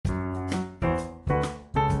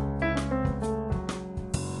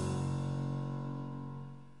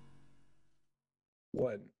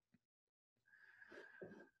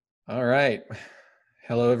All right.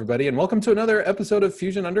 Hello, everybody, and welcome to another episode of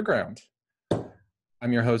Fusion Underground.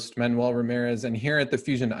 I'm your host, Manuel Ramirez, and here at the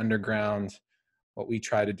Fusion Underground, what we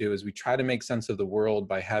try to do is we try to make sense of the world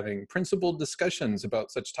by having principled discussions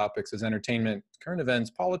about such topics as entertainment, current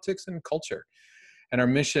events, politics, and culture. And our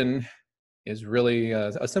mission is really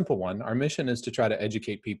a simple one. Our mission is to try to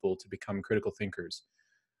educate people to become critical thinkers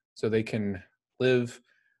so they can live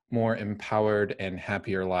more empowered and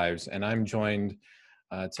happier lives. And I'm joined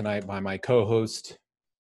tonight by my co-host,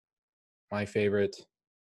 my favorite,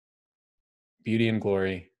 beauty and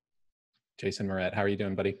glory, Jason Moret. How are you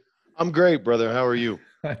doing, buddy? I'm great, brother. How are you?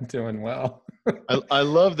 I'm doing well. I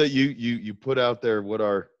love that you put out there what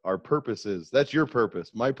our purpose is. That's your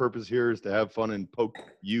purpose. My purpose here is to have fun and poke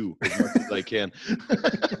you as much as I can.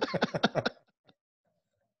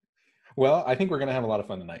 Well, I think we're going to have a lot of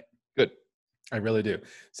fun tonight. Good. I really do.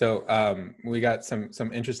 So we got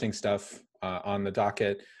some interesting stuff on the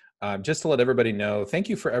docket. Just to let everybody know, thank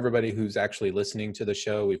you for everybody who's actually listening to the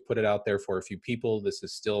show. We've put it out there for a few people. This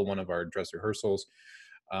is still one of our dress rehearsals.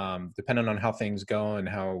 Depending on how things go and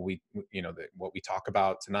how we, what we talk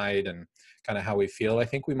about tonight and kind of how we feel, I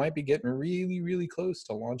think we might be getting really, really close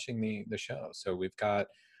to launching the show. So we've got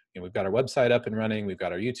our website up and running. We've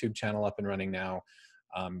got our YouTube channel up and running now.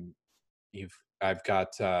 We've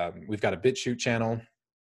got a BitChute channel.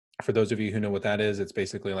 For those of you who know what that is, it's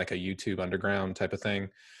basically like a YouTube underground type of thing.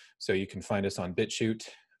 So you can find us on BitChute.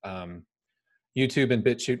 YouTube and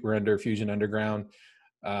BitChute, we're under Fusion Underground.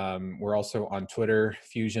 We're also on Twitter,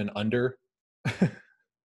 Fusion Under.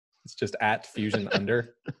 It's just at Fusion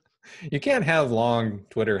Under. You can't have long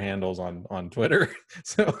Twitter handles on Twitter.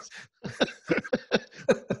 So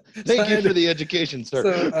Thank you for the education, sir.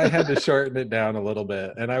 So I had to shorten it down a little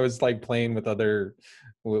bit, and I was like playing with other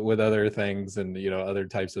things and other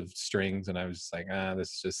types of strings, and I was just like,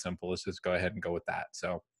 this is just simple. Let's just go ahead and go with that.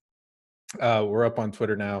 So we're up on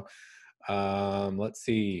Twitter now. Let's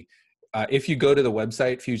see. If you go to the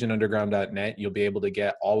website, fusionunderground.net, you'll be able to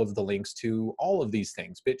get all of the links to all of these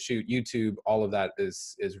things. BitChute, YouTube, all of that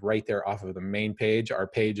is right there off of the main page. Our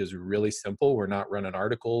page is really simple. We're not running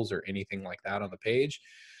articles or anything like that on the page.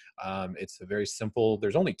 It's a very simple,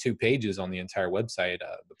 there's only 2 pages on the entire website,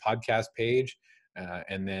 the podcast page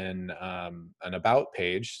and then an about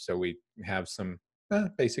page. So we have some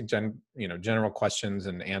basic general questions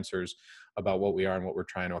and answers about what we are and what we're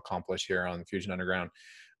trying to accomplish here on Fusion Underground.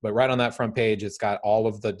 But right on that front page, it's got all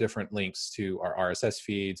of the different links to our RSS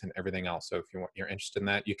feeds and everything else. So if you're interested in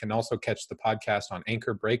that, you can also catch the podcast on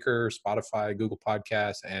Anchor, Breaker, Spotify, Google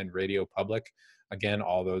Podcasts, and Radio Public. Again,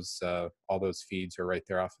 all those feeds are right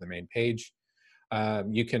there off the main page.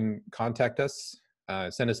 You can contact us,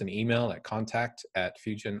 send us an email at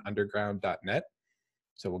contact@fusionunderground.net.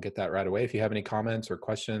 So we'll get that right away. If you have any comments or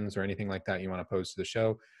questions or anything like that you want to pose to the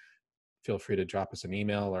show, feel free to drop us an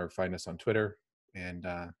email or find us on Twitter and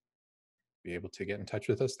be able to get in touch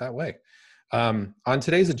with us that way. On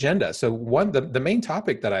today's agenda, so the main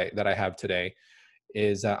topic that I have today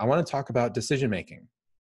is I want to talk about decision making.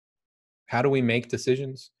 How do we make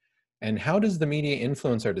decisions, and how does the media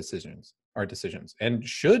influence our decisions? And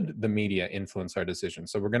should the media influence our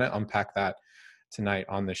decisions? So we're going to unpack that tonight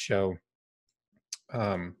on the show.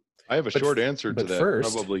 I have a short answer to that.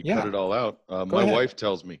 First, probably cut it all out. My wife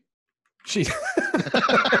tells me.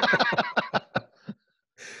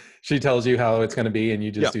 She tells you how it's going to be, and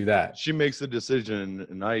you just do that. She makes the decision,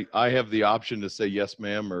 and I have the option to say yes,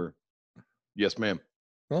 ma'am, or yes, ma'am.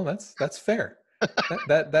 Well, that's fair.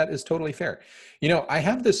 that is totally fair. I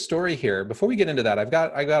have this story here. Before we get into that, I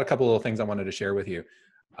got a couple little things I wanted to share with you.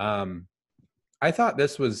 I thought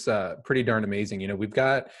this was pretty darn amazing. We've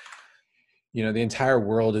got, the entire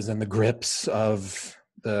world is in the grips of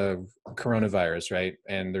the coronavirus, right?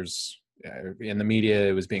 And there's in the media,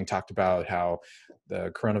 it was being talked about how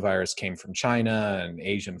the coronavirus came from China and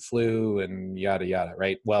Asian flu and yada, yada,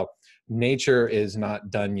 right? Well, nature is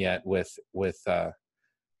not done yet with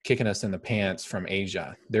kicking us in the pants from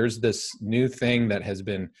Asia. There's this new thing that has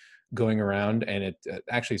been going around, and it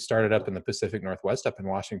actually started up in the Pacific Northwest, up in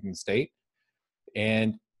Washington State.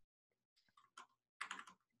 And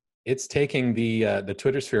it's taking the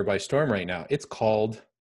Twitter sphere by storm right now. It's called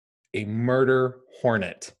a murder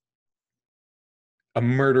hornet. A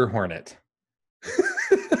murder hornet.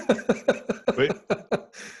 Wait.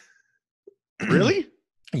 Really?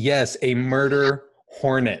 Yes, a murder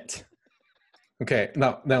hornet. Okay,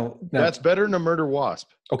 now that's better than a murder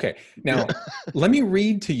wasp. Okay, now let me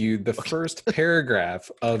read to you the first paragraph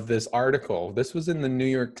of this article. This was in the New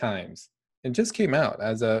York Times. It just came out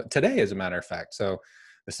today, as a matter of fact. So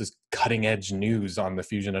this is cutting edge news on the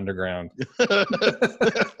Fusion Underground.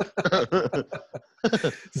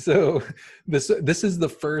 So this is the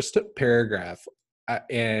first paragraph,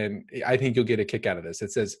 and I think you'll get a kick out of this.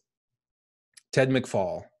 It says, Ted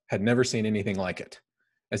McFall had never seen anything like it.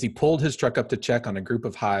 As he pulled his truck up to check on a group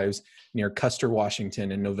of hives near Custer,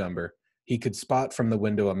 Washington in November, he could spot from the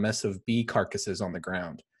window a mess of bee carcasses on the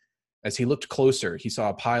ground. As he looked closer, he saw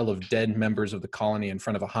a pile of dead members of the colony in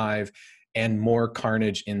front of a hive and more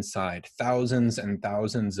carnage inside. Thousands and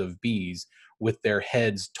thousands of bees with their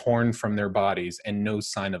heads torn from their bodies and no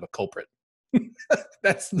sign of a culprit.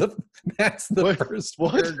 That's the first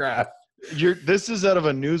paragraph. This is out of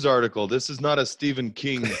a news article. This is not a Stephen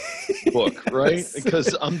King book, right? Yes.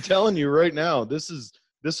 Because I'm telling you right now, this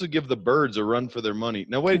would give the birds a run for their money.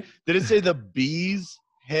 Now wait, did it say the bees'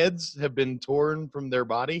 heads have been torn from their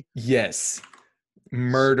body? Yes.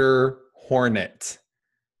 Murder hornet.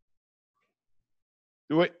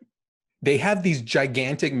 Wait. They have these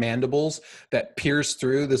gigantic mandibles that pierce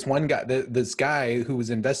through. This one guy, this guy who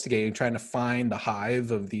was investigating, trying to find the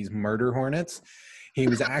hive of these murder hornets, he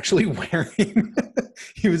was actually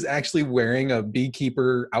wearing a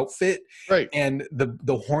beekeeper outfit, right? And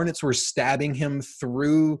the hornets were stabbing him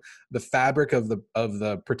through the fabric of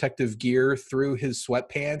the protective gear, through his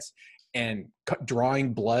sweatpants, and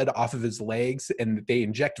drawing blood off of his legs. And they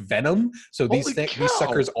inject venom, so these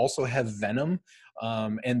suckers also have venom.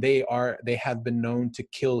 And they have been known to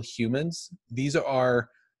kill humans. These are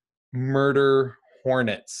murder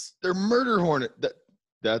hornets. They're murder hornet.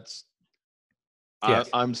 That's.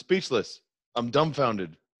 Yes. I'm speechless. I'm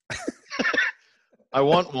dumbfounded. I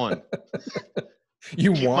want one.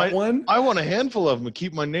 You want one? I want a handful of them to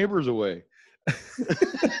keep my neighbors away.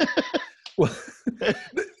 Well,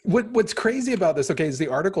 what's crazy about this, okay, is the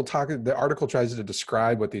article tries to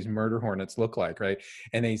describe what these murder hornets look like, right?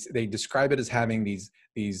 And they describe it as having these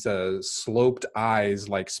sloped eyes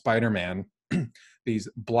like Spider-Man, these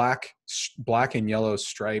black and yellow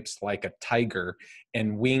stripes like a tiger,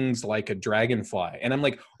 and wings like a dragonfly. And I'm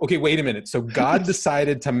like, okay, wait a minute. So God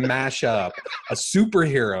decided to mash up a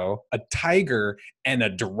superhero, a tiger, and a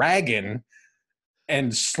dragon,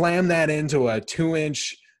 and slam that into a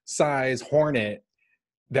 2-inch size hornet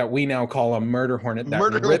that we now call a murder hornet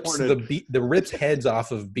that rips heads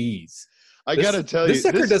off of bees. I gotta tell you, this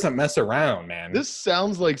sucker doesn't mess around, man. This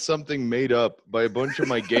sounds like something made up by a bunch of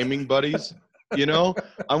my gaming buddies. You know,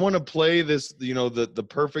 I want to play this, you know, the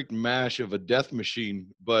perfect mash of a death machine,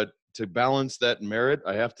 but to balance that merit,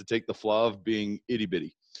 I have to take the flaw of being itty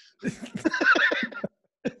bitty.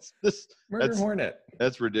 Murder hornet.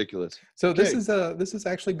 That's ridiculous. So okay. This is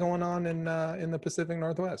actually going on in the Pacific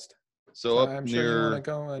Northwest. So up I'm near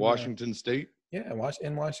sure Washington State. Yeah,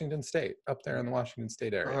 in Washington State, up there in the Washington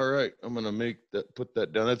State area. All right, I'm gonna put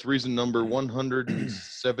that down. That's reason number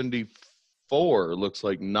 174. Looks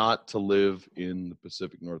like not to live in the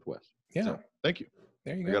Pacific Northwest. Yeah. So, thank you.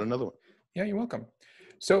 There you go. I got another one. Yeah, you're welcome.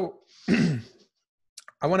 So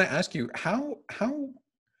I want to ask you how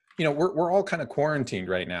you know, we're all kind of quarantined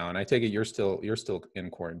right now, and I take it you're still in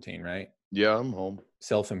quarantine, right? Yeah, I'm home.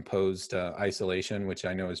 Self-imposed isolation, which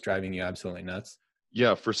I know is driving you absolutely nuts.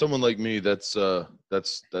 Yeah, for someone like me, that's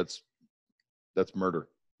murder.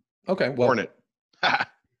 Okay, well, hornet.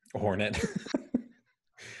 Hornet.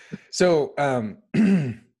 So,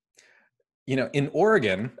 you know, in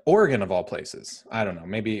Oregon of all places, I don't know,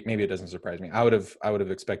 maybe it doesn't surprise me. I would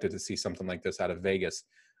have expected to see something like this out of Vegas,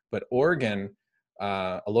 but Oregon,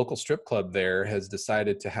 a local strip club there has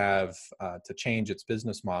decided to have to change its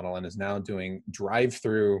business model and is now doing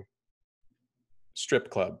drive-through strip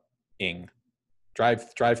clubbing,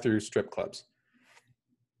 drive-through strip clubs.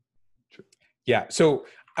 Yeah. So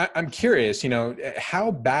I'm curious, you know,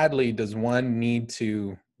 how badly does one need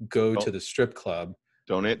to go to the strip club?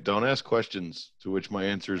 Don't ask questions to which my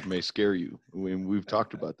answers may scare you. We've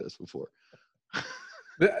talked about this before.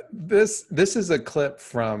 This is a clip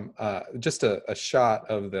from just a shot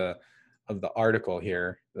of the article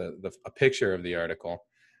here, a picture of the article.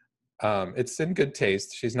 It's in good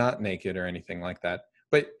taste. She's not naked or anything like that,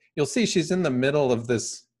 but you'll see she's in the middle of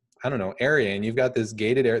this, I don't know, area, and you've got this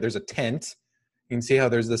gated area. There's a tent. You can see how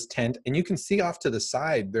there's this tent, and you can see off to the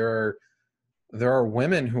side there are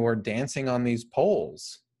women who are dancing on these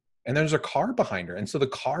poles, and there's a car behind her, and so the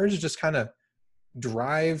cars just kind of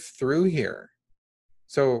drive through here.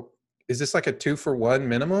 So is this like a 2-for-1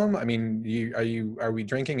 minimum? I mean, are we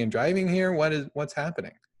drinking and driving here? What's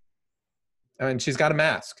happening? I mean, she's got a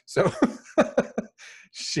mask, so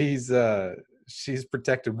she's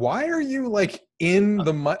protected. Why are you like in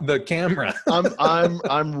the camera?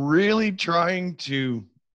 I'm really trying to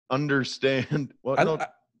understand.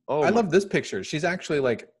 I love this picture. She's actually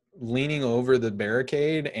like leaning over the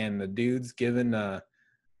barricade, and the dude's giving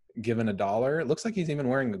given $1. It looks like he's even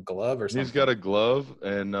wearing a glove or something. He's got a glove,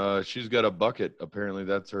 and she's got a bucket. Apparently,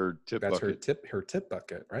 that's her tip That's bucket. her tip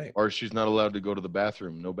bucket, right? Or she's not allowed to go to the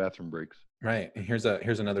bathroom. No bathroom breaks. Right. And here's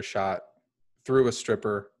another shot through a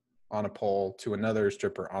stripper on a pole to another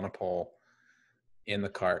stripper on a pole in the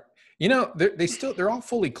cart. You know, they're all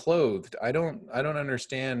fully clothed. I don't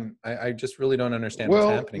understand. I just really don't understand what's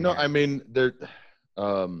happening. No, here. I mean, they're.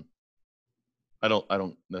 I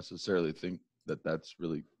don't necessarily think that's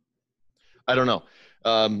really. I don't know.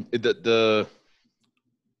 I'm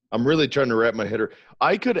really trying to wrap my head around.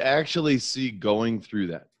 I could actually see driving through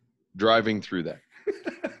that.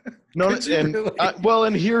 No, and really?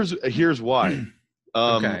 and here's why.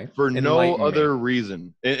 Okay. For no other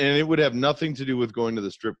reason, and it would have nothing to do with going to the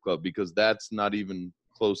strip club, because that's not even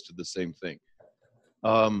close to the same thing.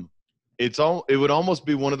 It would almost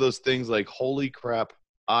be one of those things like, holy crap,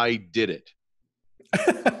 I did it.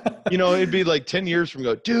 You know, it'd be like 10 years from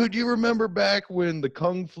ago, dude, you remember back when the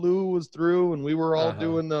Kung Flu was through and we were all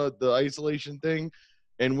doing the isolation thing,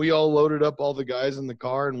 and we all loaded up all the guys in the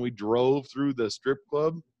car and we drove through the strip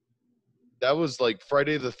club? That was like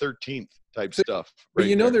Friday the 13th type stuff. But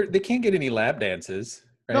you know, they can't get any lap dances,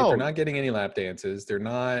 right? No. They're not getting any lap dances. They're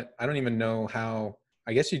not. I don't even know how.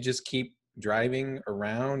 I guess you just keep driving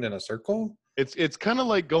around in a circle. It's kind of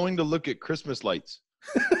like going to look at Christmas lights.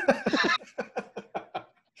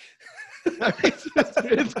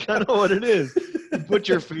 It's kind of what it is. You put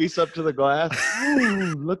your face up to the glass.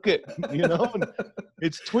 Ooh, look at, and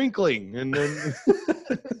it's twinkling, and then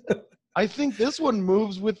I think this one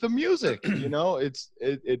moves with the music.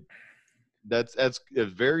 That's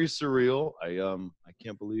very surreal. I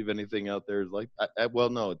can't believe anything out there is like.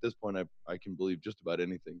 No, at this point, I can believe just about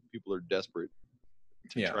anything. People are desperate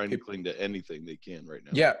to trying to cling to anything they can right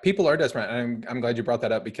now. Yeah, people are desperate. I'm glad you brought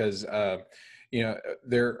that up, because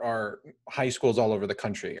there are high schools all over the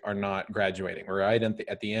country are not graduating. We're right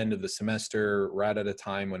at the end of the semester, right at a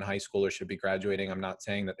time when high schoolers should be graduating. I'm not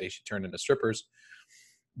saying that they should turn into strippers,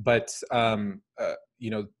 but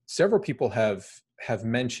several people have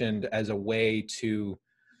mentioned as a way to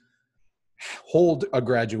hold a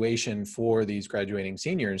graduation for these graduating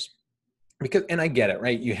seniors, because, and I get it,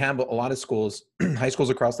 right? You have a lot of schools, high schools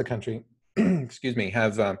across the country, excuse me,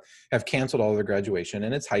 have canceled all their graduation,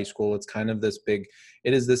 and it's high school. It's kind of this big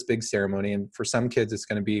ceremony. And for some kids, it's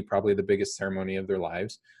going to be probably the biggest ceremony of their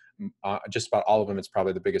lives. Just about all of them, it's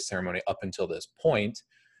probably the biggest ceremony up until this point,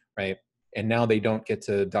 right? And now they don't get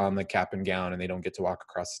to don the cap and gown, and they don't get to walk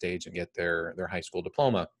across the stage and get their high school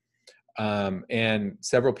diploma. And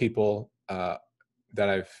several people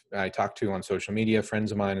that I talked to on social media,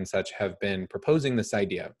 friends of mine and such, have been proposing this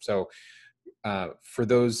idea. So for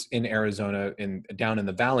those in Arizona, down in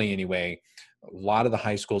the valley anyway, a lot of the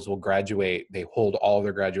high schools will graduate. They hold all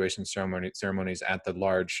their graduation ceremonies at the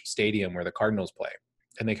large stadium where the Cardinals play,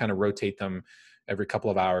 and they kind of rotate them every couple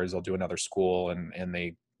of hours. They'll do another school, and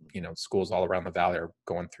they, schools all around the valley are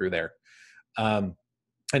going through there. And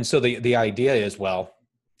so the idea is, well,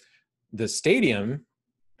 the stadium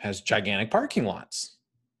has gigantic parking lots.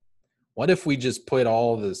 What if we just put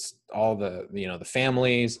all the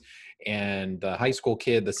families and the high school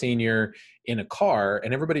kid, the senior, in a car,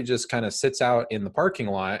 and everybody just kind of sits out in the parking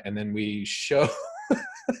lot, and then we show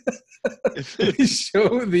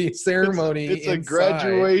the ceremony. It's a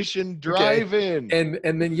graduation drive-in. Okay.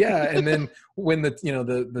 And then when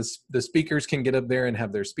the speakers can get up there and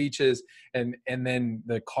have their speeches, and then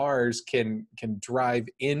the cars can drive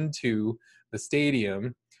into the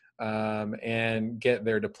stadium and get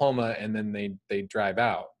their diploma, and then they drive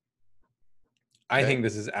out. I think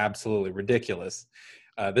this is absolutely ridiculous.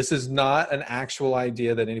 This is not an actual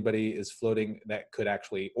idea that anybody is floating that could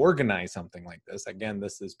actually organize something like this. Again,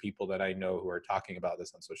 this is people that I know who are talking about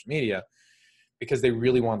this on social media because they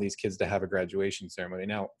really want these kids to have a graduation ceremony.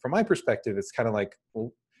 Now, from my perspective, it's kind of like,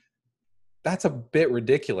 well, that's a bit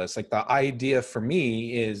ridiculous. Like, the idea for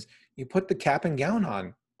me is you put the cap and gown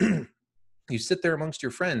on. You sit there amongst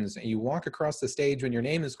your friends and you walk across the stage when your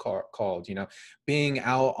name is called, being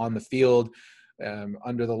out on the field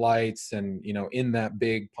under the lights and, in that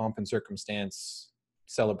big pomp and circumstance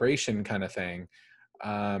celebration kind of thing.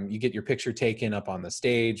 You get your picture taken up on the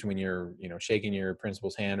stage when you're, shaking your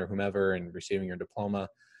principal's hand or whomever and receiving your diploma.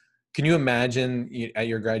 Can you imagine at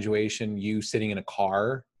your graduation, you sitting in a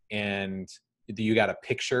car and you got a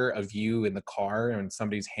picture of you in the car and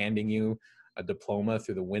somebody's handing you a diploma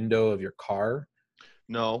through the window of your car?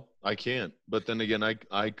 No, I can't. But then again,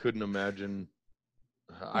 I couldn't imagine.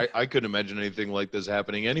 I couldn't imagine anything like this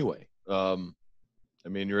happening anyway. You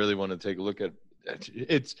really want to take a look at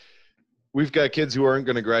it. We've got kids who aren't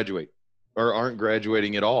going to graduate. or aren't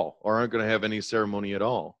graduating at all, or aren't going to have any ceremony at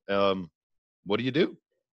all. What do you do?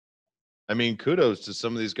 I mean, kudos to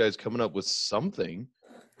some of these guys coming up with something.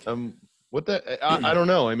 What that I don't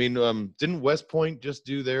know. I mean, didn't West Point just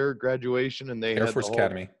do their graduation and they Air had Force the whole,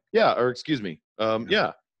 Academy. yeah, or excuse me.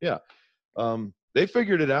 Yeah. They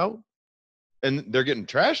figured it out, and they're getting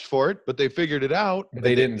trashed for it, but they figured it out.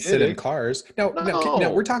 They didn't sit in cars. No,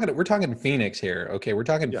 No. we're talking Phoenix here. Okay, we're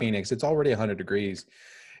talking Yeah. Phoenix. It's already 100 degrees,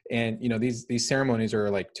 and you know these ceremonies are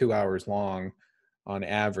like 2 hours long on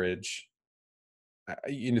average.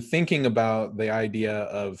 You know, thinking about the idea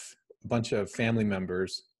of a bunch of family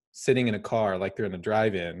members sitting in a car like they're in a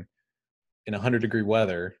drive-in in 100-degree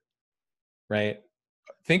weather, right?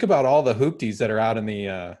 Think about all the hoopties that are out in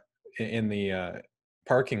the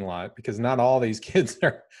parking lot, because not all these kids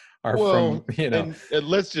are Well, from, you know. and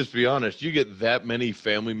let's just be honest. You get that many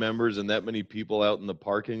family members and that many people out in the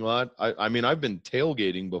parking lot. I mean, I've been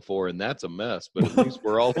tailgating before, and that's a mess. But at least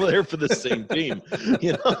we're all there for the same team.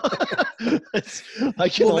 You know,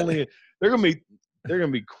 they're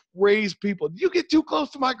gonna be crazy people. You get too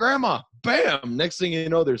close to my grandma, bam! Next thing you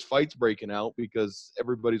know, there's fights breaking out because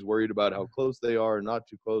everybody's worried about how close they are and not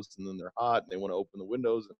too close, and then they're hot and they want to open the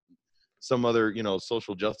windows. And some other, you know,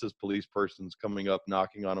 social justice police person's coming up,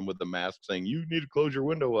 knocking on them with a mask, saying, "You need to close your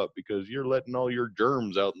window up because you're letting all your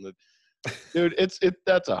germs out in the." Dude,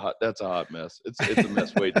 that's a hot mess. It's a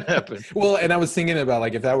mess waiting to happen. Well, and I was thinking about,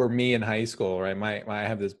 like, if that were me in high school, right? I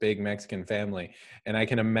have this big Mexican family, and I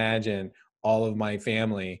can imagine all of my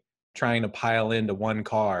family trying to pile into one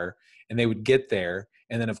car, and they would get there,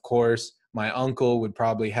 and then of course my uncle would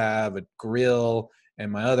probably have a grill,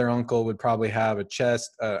 and my other uncle would probably have a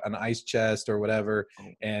chest, an ice chest or whatever,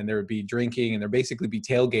 and there would be drinking, and there'd basically be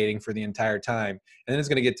tailgating for the entire time. And then it's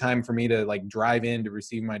going to get time for me to like drive in to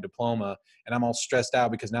receive my diploma, and I'm all stressed out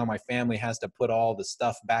because now my family has to put all the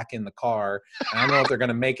stuff back in the car, and I don't know if they're going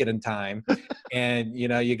to make it in time. And you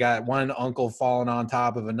know, you got one uncle falling on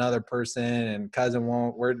top of another person, and cousin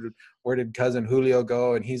won't. Where did cousin Julio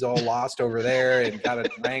go? And he's all lost over there, and got to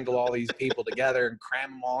wrangle all these people together and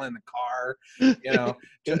cram them all in the car, you know,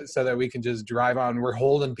 so that we can just drive on. We're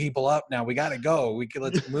holding people up now. We got to go.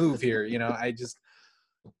 Let's move here. You know, I just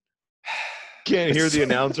can't hear the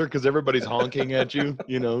announcer because everybody's honking at you.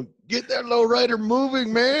 You know, get that low rider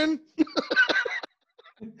moving, man.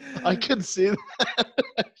 I can see that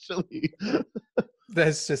actually.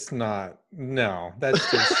 That's just not. No, that's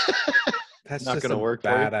just. That's not just going to work.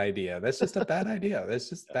 Bad idea. That's just a bad idea. That's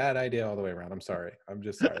just a bad idea all the way around. I'm sorry.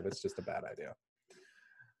 That's just a bad idea.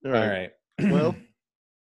 All right. Well,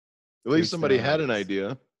 at least somebody had an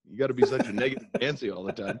idea. You got to be such a negative Nancy all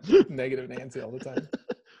the time. Negative Nancy all the time.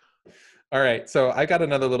 All right. So I got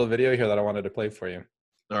another little video here that I wanted to play for you.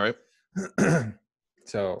 All right.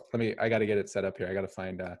 So I got to get it set up here. I got to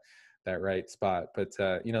find that right spot. But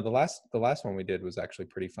you know, the last one we did was actually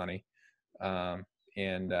pretty funny,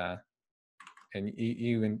 and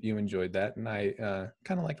you enjoyed that, and I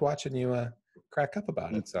kind of liked watching you crack up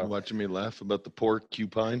about it. So watching me laugh about the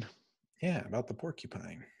porcupine. Yeah, about the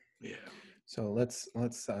porcupine. Yeah. So let's. I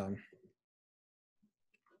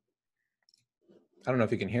don't know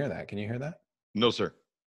if you can hear that. Can you hear that? No, sir.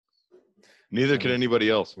 Neither can anybody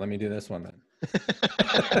else. Let me do this one then.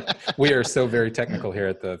 We are so very technical here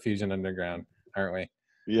at the Fusion Underground, aren't we?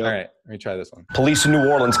 Yeah. All right, let me try this one. Police in New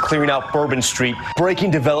Orleans clearing out Bourbon Street,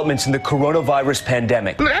 breaking developments in the coronavirus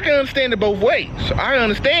pandemic. Look, I can understand it both ways. I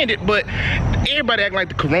understand it, but everybody act like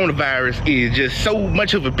the coronavirus is just so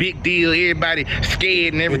much of a big deal. Everybody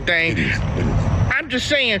scared and everything. I'm just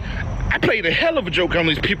saying, I played a hell of a joke on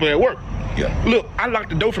these people at work. Yeah. Look, I locked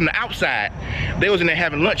the door from the outside. They was in there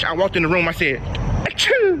having lunch. I walked in the room. I said,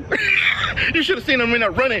 achoo. You should have seen them in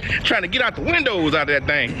there running, trying to get out the windows out of that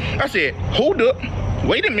thing. I said, hold up.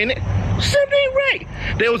 Wait a minute. Something ain't right.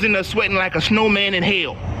 They was in there sweating like a snowman in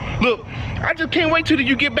hell. Look, I just can't wait till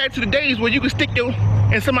you get back to the days where you can stick your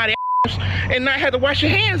in somebody's ass and not have to wash your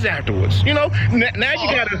hands afterwards. You know, now you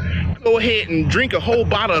gotta go ahead and drink a whole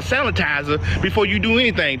bottle of sanitizer before you do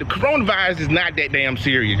anything. The coronavirus is not that damn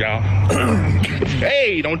serious, y'all.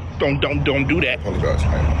 Hey, don't do that. Apologize,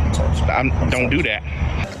 man. I'm sorry. Don't do that.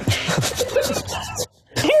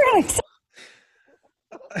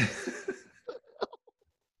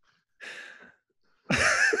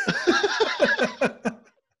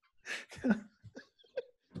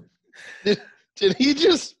 Did he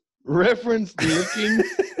just reference licking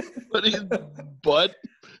somebody's butt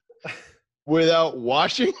without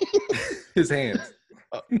washing his hands?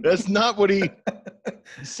 That's not what he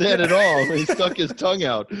said at all. He stuck his tongue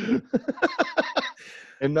out.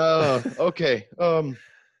 And okay,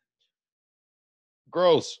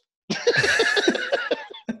 gross.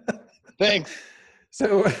 Thanks.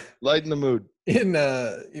 So Lighten the mood.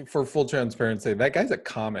 for full transparency, that guy's a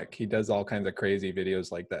comic. He does all kinds of crazy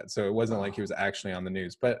videos like that. So it wasn't like he was actually on the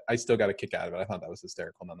news, but I still got a kick out of it. I thought that was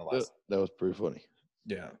hysterical nonetheless. That was pretty funny.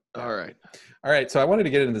 Yeah. All right. All right. So I wanted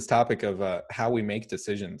to get into this topic of how we make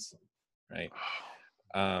decisions, right?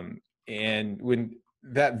 And when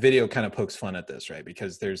that video kind of pokes fun at this, right?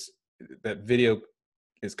 Because that video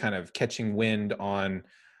is kind of catching wind on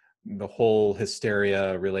the whole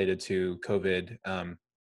hysteria related to COVID.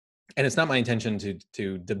 And it's not my intention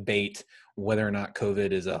to debate whether or not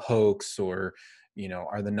COVID is a hoax or,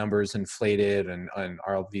 are the numbers inflated and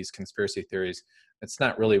are all these conspiracy theories. It's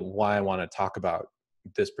not really why I want to talk about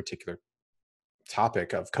this particular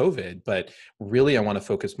topic of COVID, but really I want to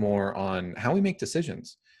focus more on how we make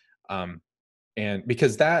decisions. And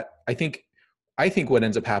because I think what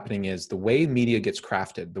ends up happening is the way media gets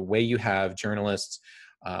crafted, the way you have journalists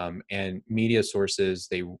and media sources,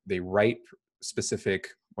 they write specific,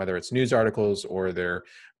 whether it's news articles or they're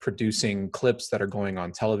producing clips that are going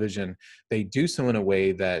on television, they do so in a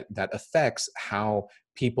way that affects how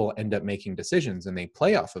people end up making decisions, and they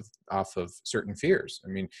play off of certain fears. I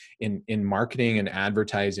mean, in marketing and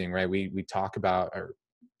advertising, right? We talk about our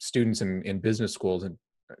students in business schools and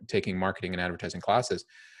taking marketing and advertising classes.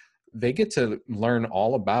 They get to learn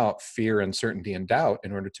all about fear, uncertainty, and doubt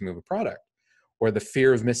in order to move a product, or the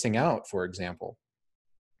fear of missing out, for example.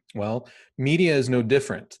 Well, media is no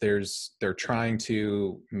different. They're trying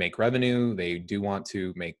to make revenue. They do want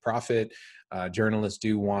to make profit. Journalists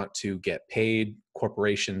do want to get paid.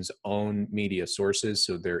 Corporations own media sources,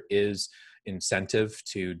 so there is incentive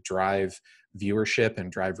to drive viewership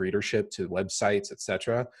and drive readership to websites,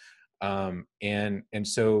 etc. And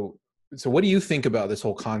so what do you think about this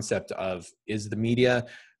whole concept of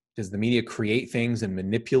does the media create things and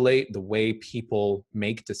manipulate the way people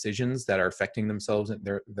make decisions that are affecting themselves and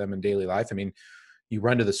them in daily life? I mean, you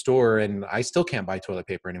run to the store and I still can't buy toilet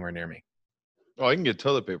paper anywhere near me. Oh, I can get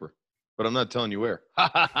toilet paper, but I'm not telling you where.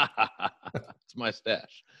 It's my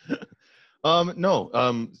stash.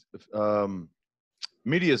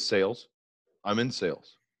 Media is sales. I'm in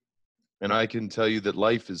sales. And I can tell you that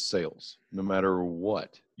life is sales, no matter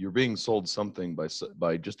what. You're being sold something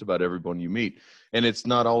by just about everyone you meet. And it's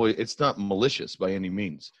not malicious by any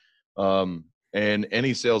means. And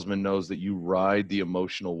any salesman knows that you ride the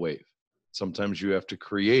emotional wave. Sometimes you have to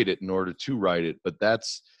create it in order to ride it, but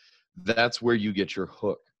that's where you get your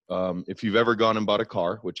hook. If you've ever gone and bought a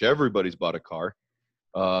car, which everybody's bought a car,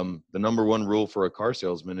 the number one rule for a car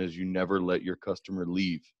salesman is you never let your customer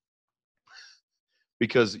leave.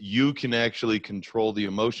 Because you can actually control the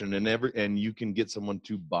emotion and you can get someone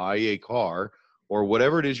to buy a car or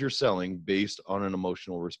whatever it is you're selling based on an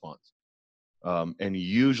emotional response. And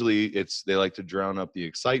usually they like to drown up the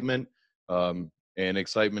excitement. And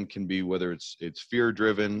excitement can be whether it's fear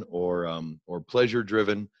driven or pleasure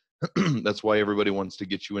driven. That's why everybody wants to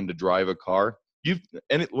get you in to drive a car.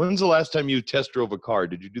 When's the last time you test drove a car?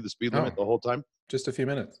 Did you do the speed limit the whole time? Just a few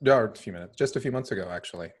minutes. Just a few months ago,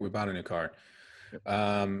 actually. We bought a new car.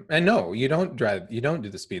 And no, you don't do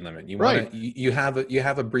the speed limit. You have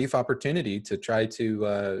a brief opportunity to try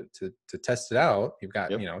to test it out. You've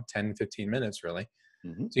got 10, 15 minutes really.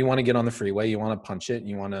 Mm-hmm. So you want to get on the freeway, you want to punch it, and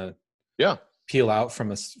you want to peel out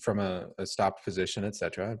from a stopped position,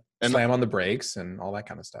 etc. Slam on the brakes and all that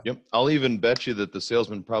kind of stuff. Yep. I'll even bet you that the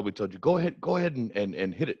salesman probably told you, go ahead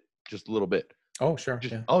and hit it just a little bit. Oh, sure.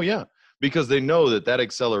 Oh yeah. Because they know that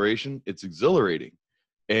acceleration, it's exhilarating.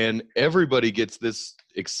 And everybody gets this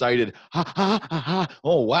excited, ha, ha, ha, ha.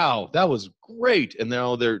 Oh, wow, that was great. And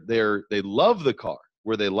now they love the car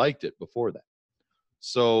where they liked it before that.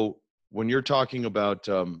 So when you're talking about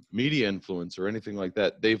media influence or anything like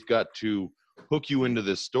that, they've got to hook you into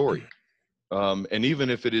this story. And even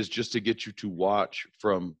if it is just to get you to watch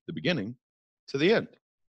from the beginning to the end.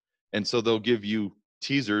 And so they'll give you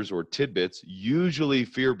teasers or tidbits, usually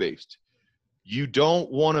fear-based. You don't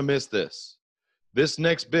want to miss this. This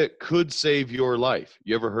next bit could save your life.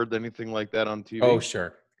 You ever heard anything like that on TV? Oh,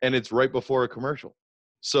 sure. And it's right before a commercial.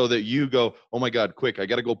 So that you go, oh my God, quick, I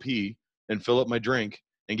got to go pee and fill up my drink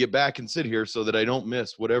and get back and sit here so that I don't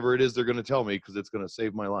miss whatever it is they're going to tell me because it's going to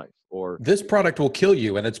save my life. Or this product will kill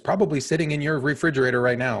you and it's probably sitting in your refrigerator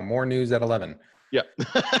right now. More news at 11. Yeah.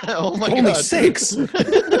 Oh my Only God. 6.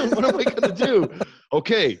 What am I going to do?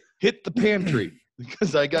 Okay, hit the pantry.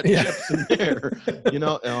 Because I got chips in there,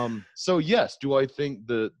 So yes, do I think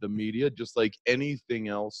the media, just like anything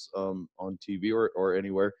else on TV or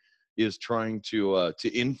anywhere, is trying to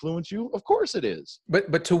influence you? Of course it is.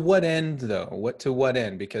 But to what end though? To what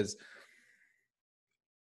end? Because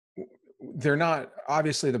they're not,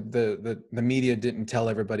 obviously the media didn't tell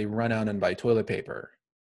everybody run out and buy toilet paper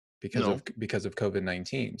because No. of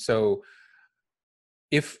COVID-19. So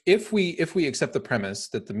if we accept the premise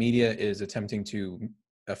that the media is attempting to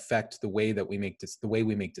affect the way that we make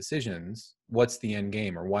decisions, what's the end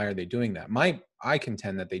game, or why are they doing that? I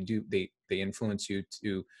contend that they influence you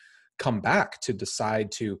to come back, to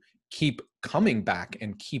decide to keep coming back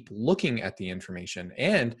and keep looking at the information,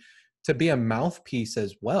 and to be a mouthpiece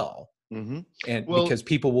as well. Mm-hmm. And because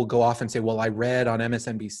people will go off and say, well, I read on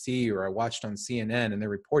MSNBC or I watched on CNN and they're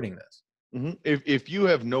reporting this. Mm-hmm. If you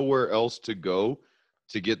have nowhere else to go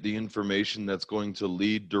to get the information that's going to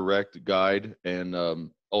lead, direct, guide, and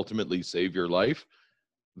ultimately save your life,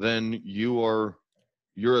 then you're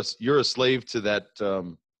a slave to that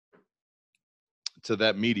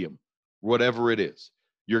medium, whatever it is.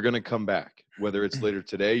 You're going to come back, whether it's later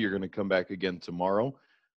today, you're going to come back again tomorrow.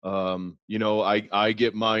 I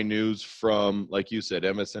get my news from, like you said,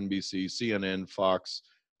 MSNBC, CNN, Fox,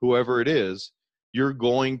 whoever it is. You're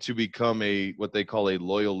going to become what they call a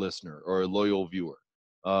loyal listener or a loyal viewer.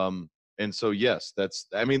 And so, yes, that's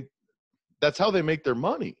how they make their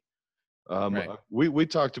money. Right. We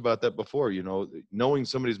talked about that before, knowing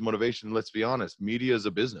somebody's motivation. Let's be honest, media is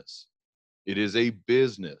a business. It is a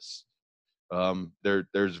business.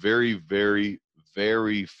 There's very, very,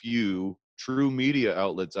 very few true media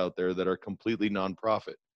outlets out there that are completely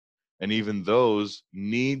nonprofit. And even those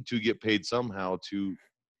need to get paid somehow to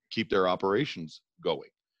keep their operations going.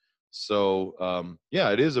 So,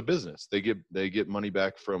 it is a business. They get money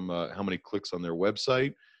back from how many clicks on their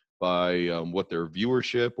website, by what their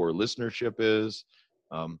viewership or listenership is.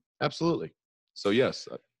 Absolutely. So yes.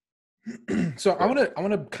 So I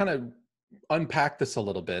want to kind of unpack this a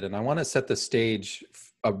little bit, and I want to set the stage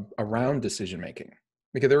around decision making,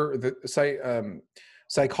 because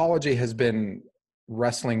psychology has been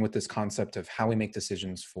wrestling with this concept of how we make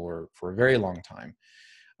decisions for a very long time.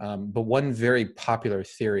 But one very popular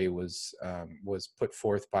theory was put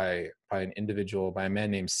forth by an individual, by a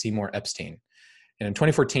man named Seymour Epstein. And in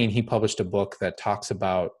 2014, he published a book that talks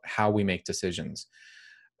about how we make decisions.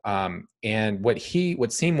 And what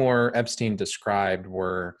Seymour Epstein described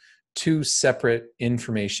were two separate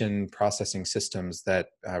information processing systems that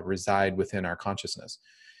reside within our consciousness.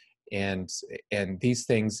 And these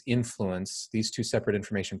things influence, these two separate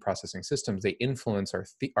information processing systems, they influence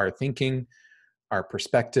our thinking, our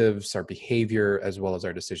perspectives, our behavior, as well as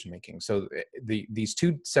our decision making. So these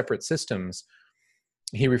two separate systems,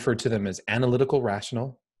 he referred to them as analytical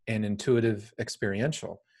rational and intuitive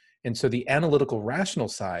experiential. And so the analytical rational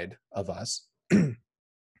side of us,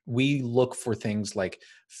 we look for things like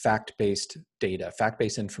fact-based data,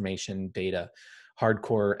 fact-based information, data,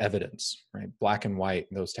 hardcore evidence, right? Black and white,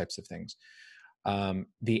 those types of things.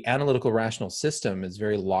 The analytical rational system is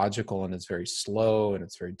very logical, and it's very slow, and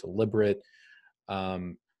it's very deliberate.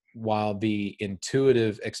 While the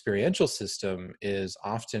intuitive experiential system is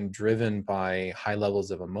often driven by high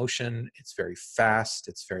levels of emotion, it's very fast,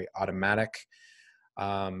 it's very automatic.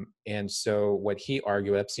 And so what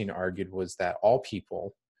Epstein argued, was that all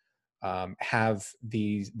people have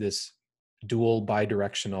this dual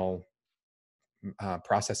bidirectional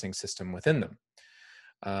processing system within them.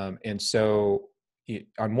 And so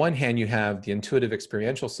on one hand, you have the intuitive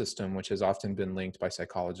experiential system, which has often been linked by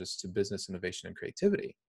psychologists to business innovation and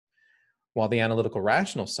creativity, while the analytical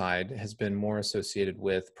rational side has been more associated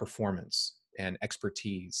with performance and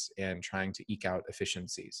expertise and trying to eke out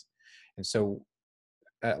efficiencies. And so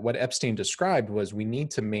what Epstein described was, we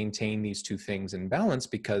need to maintain these two things in balance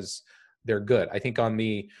because they're good. I think on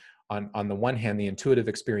the one hand, the intuitive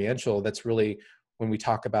experiential, that's really, when we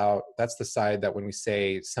talk about, that's the side that when we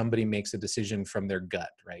say somebody makes a decision from their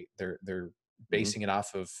gut, right? They're basing it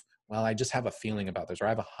off of, well, I just have a feeling about this, or I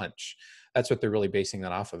have a hunch. That's what they're really basing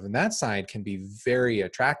that off of. And that side can be very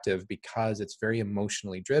attractive because it's very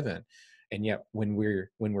emotionally driven. And yet when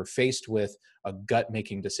we're faced with a gut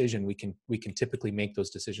making decision, we can typically make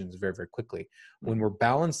those decisions very, very quickly. When we're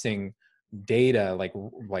balancing data, like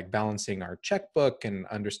balancing our checkbook and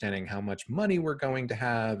understanding how much money we're going to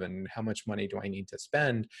have and how much money do I need to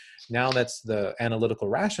spend, now that's the analytical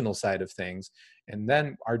rational side of things. And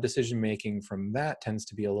then our decision making from that tends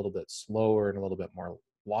to be a little bit slower and a little bit more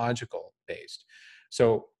logical based.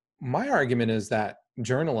 So my argument is that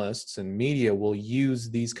journalists and media will use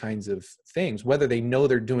these kinds of things, whether they know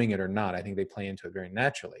they're doing it or not. I think they play into it very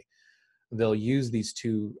naturally. They'll use these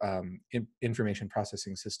two information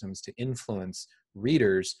processing systems to influence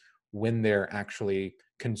readers when they're actually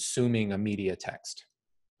consuming a media text.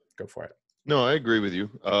 Go for it. No, I agree with you.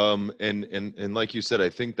 And like you said, I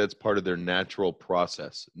think that's part of their natural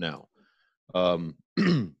process now.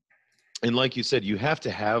 And like you said, you have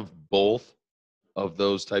to have both of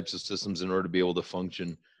those types of systems in order to be able to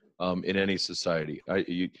function in any society.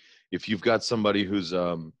 If you've got somebody who's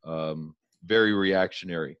very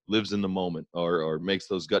reactionary, lives in the moment, or makes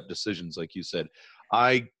those gut decisions, like you said,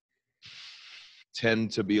 I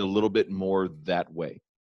tend to be a little bit more that way.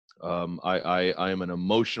 I am an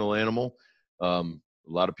emotional animal. A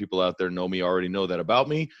lot of people out there know me, already know that about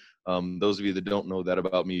me. Those of you that don't know that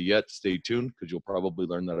about me yet, stay tuned, because you'll probably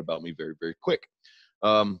learn that about me very, very quick.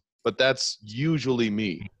 But that's usually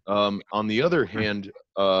me. On the other hand,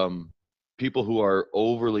 people who are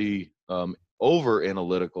overly over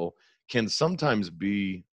analytical can sometimes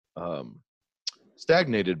be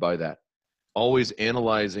stagnated by that, always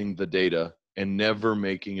analyzing the data and never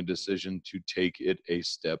making a decision to take it a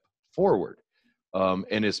step forward.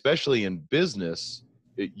 And especially in business,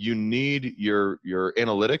 you need your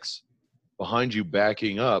analytics behind you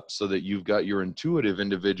backing up, so that you've got your intuitive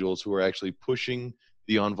individuals who are actually pushing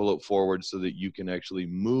the envelope forward, so that you can actually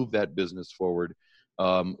move that business forward.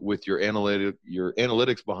 With your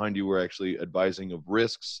analytics behind you, we're actually advising of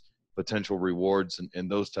risks, potential rewards,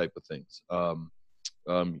 and those type of things.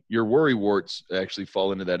 Your worry warts actually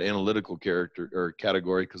fall into that analytical character or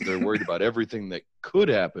category, because they're worried about everything that could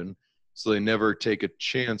happen, so they never take a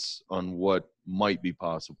chance on what might be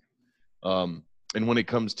possible. And when it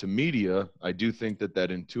comes to media, I do think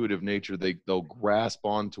that intuitive nature, they'll grasp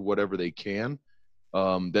on to whatever they can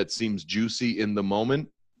that seems juicy in the moment.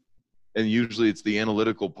 And usually it's the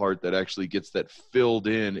analytical part that actually gets that filled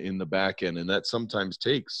in the back end. And that sometimes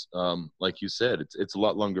takes, like you said, it's a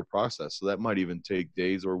lot longer process. So that might even take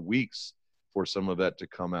days or weeks for some of that to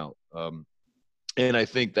come out. And I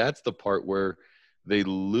think that's the part where they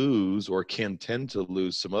lose, or can tend to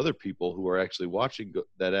lose, some other people who are actually watching,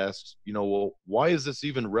 that asks, well, why is this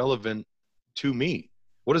even relevant to me?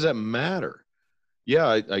 What does that matter?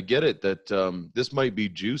 Yeah, I get it that this might be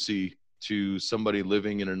juicy to somebody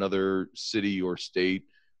living in another city or state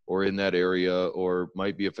or in that area, or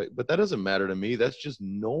might be affected, but that doesn't matter to me. That's just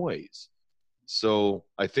noise. So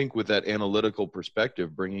I think with that analytical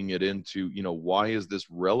perspective, bringing it into, why is this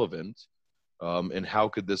relevant? And how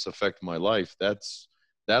could this affect my life? That's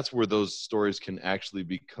where those stories can actually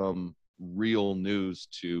become real news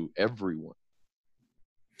to everyone.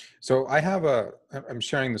 So I'm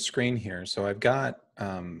sharing the screen here. So I've got,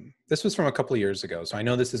 this was from a couple of years ago. So I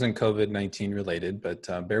know this isn't COVID-19 related, but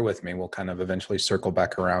bear with me. We'll kind of eventually circle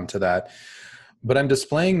back around to that. But I'm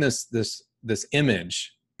displaying this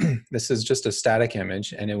image. This is just a static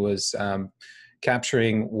image, and it was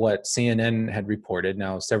capturing what CNN had reported.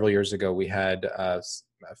 Now, several years ago, we had a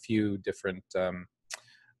few different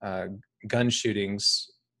gun shootings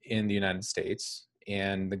in the United States,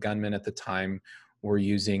 and the gunmen at the time were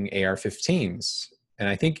using AR-15s. And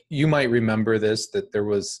I think you might remember this, that there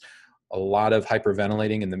was a lot of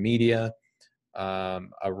hyperventilating in the media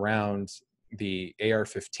around the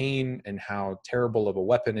AR-15 and how terrible of a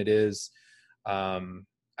weapon it is. I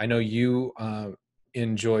know you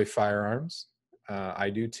enjoy firearms.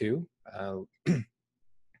 I do too.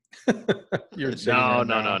 You're No,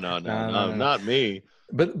 not me.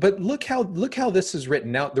 But look how this is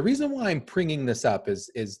written. Now, the reason why I'm bringing this up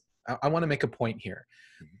is I want to make a point here.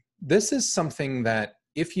 This is something that,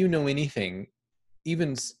 if you know anything,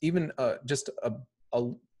 even just a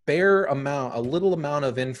bare amount, a little amount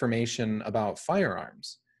of information about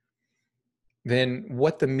firearms, then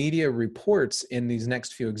what the media reports in these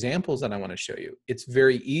next few examples that I want to show you, it's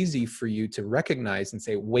very easy for you to recognize and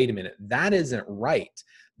say, wait a minute, that isn't right.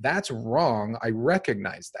 That's wrong. I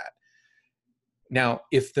recognize that. Now,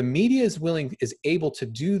 if the media is able to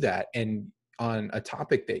do that, and on a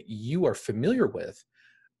topic that you are familiar with,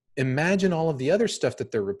 imagine all of the other stuff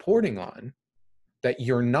that they're reporting on that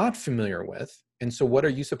you're not familiar with. And so what are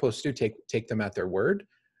you supposed to do? Take them at their word?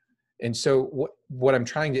 And so what I'm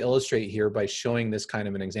trying to illustrate here by showing this kind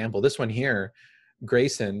of an example, this one here,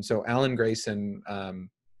 Grayson. So Alan Grayson,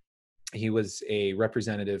 he was a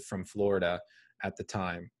representative from Florida at the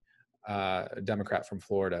time, a Democrat from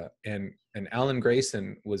Florida. And Alan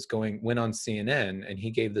Grayson went on CNN, and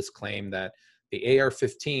he gave this claim that the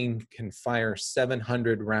AR-15 can fire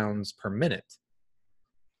 700 rounds per minute.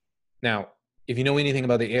 Now, if you know anything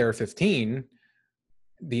about the AR-15,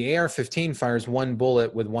 the AR-15 fires one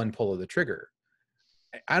bullet with one pull of the trigger.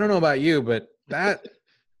 I don't know about you, but that,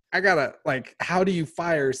 how do you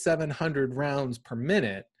fire 700 rounds per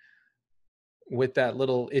minute with that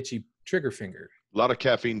little itchy trigger finger? A lot of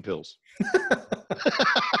caffeine pills.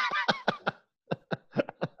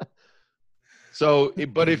 So,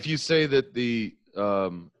 but if you say that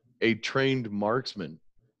a trained marksman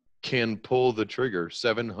can pull the trigger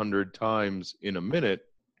 700 times in a minute,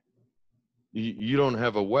 You don't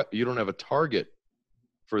have you don't have a target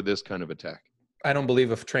for this kind of attack. I don't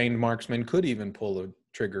believe a trained marksman could even pull a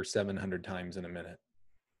trigger 700 times in a minute.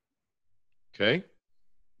 Okay.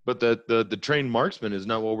 But the trained marksman is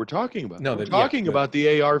not what we're talking about. No, we're talking about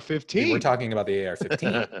the AR-15. We're talking about the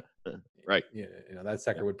AR-15. Right. You know, that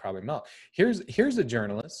sucker would probably melt. Here's a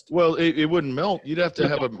journalist. Well, it wouldn't melt. You'd have to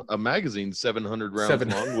have a magazine 700 rounds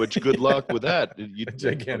long, which good luck with that. A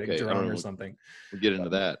gigantic drone or something. We'll get into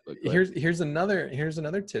that. But here's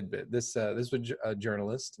another tidbit. This was a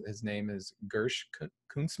journalist. His name is Gersh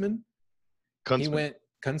Kuntzman. He went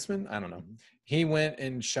Kuntzman. I don't know. He went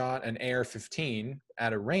and shot an AR-15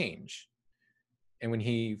 at a range, and when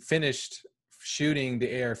he finished shooting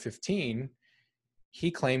the AR-15, he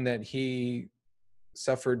claimed that he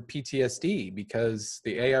suffered PTSD because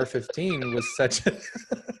the AR-15 was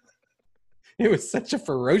such a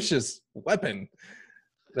ferocious weapon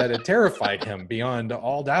that it terrified him beyond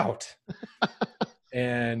all doubt.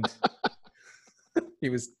 And he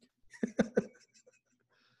was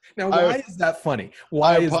now, why is that funny?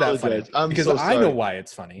 Why is that funny? Because so I know why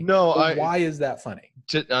it's funny. No, why is that funny?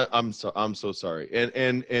 I'm so sorry.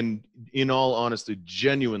 And in all honesty,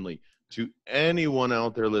 genuinely, to anyone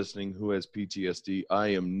out there listening who has PTSD, I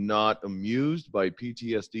am not amused by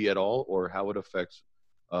PTSD at all, or how it affects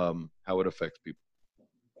people.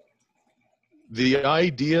 The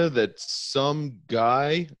idea that some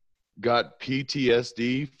guy got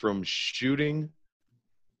PTSD from shooting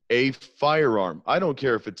a firearm, I don't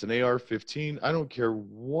care if it's an AR-15, I don't care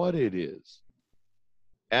what it is,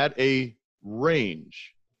 at a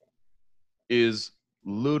range, is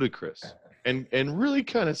ludicrous. And really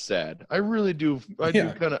kind of sad. I really do.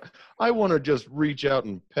 I want to just reach out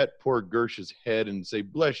and pet poor Gersh's head and say,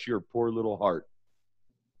 "Bless your poor little heart,"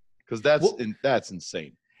 because that's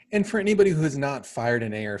insane. And for anybody who has not fired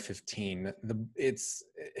an AR-15,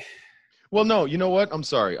 Well, no, you know what? I'm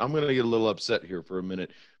sorry. I'm going to get a little upset here for a minute,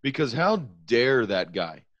 because how dare that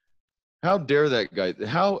guy? How dare that guy?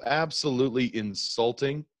 How absolutely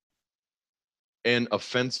insulting and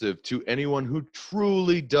offensive to anyone who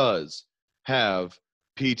truly does have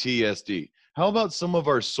PTSD. How about some of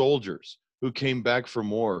our soldiers who came back from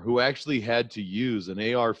war, who actually had to use an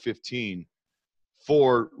AR-15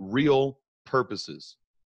 for real purposes?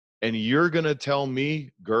 And you're going to tell me,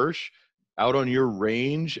 Gersh, out on your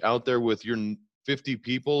range, out there with your 50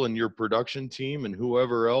 people and your production team and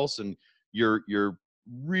whoever else, and your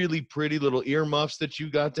really pretty little earmuffs that you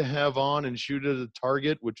got to have on and shoot at a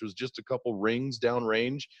target, which was just a couple rings down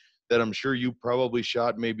range, that I'm sure you probably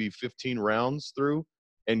shot maybe 15 rounds through,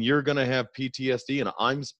 and you're going to have PTSD, and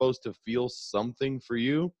I'm supposed to feel something for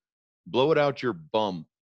you? Blow it out your bum,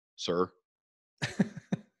 sir.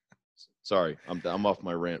 Sorry, I'm off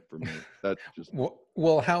my rant for a minute. That just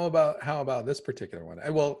well. How about this particular one?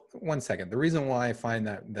 Well, one second. The reason why I find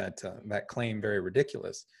that claim very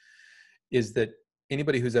ridiculous is that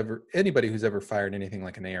anybody who's ever fired anything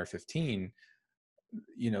like an AR-15,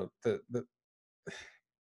 you know,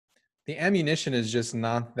 the ammunition is just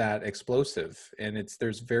not that explosive, and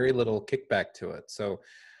there's very little kickback to it. So,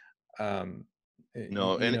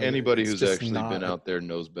 no, and anybody who's actually been out there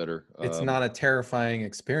knows better. It's not a terrifying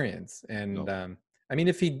experience, and no. I mean,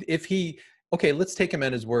 if he okay, let's take him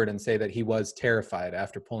at his word and say that he was terrified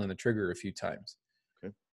after pulling the trigger a few times.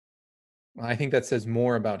 Okay, well, I think that says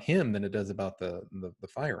more about him than it does about the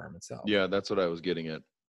firearm itself. Yeah, that's what I was getting at.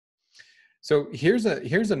 So here's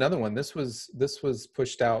another one. This was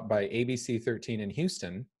pushed out by ABC 13 in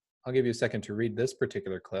Houston. I'll give you a second to read this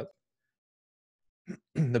particular clip.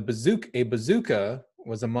 A bazooka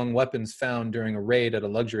was among weapons found during a raid at a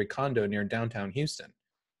luxury condo near downtown Houston.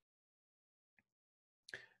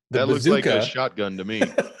 That looks like a shotgun to me.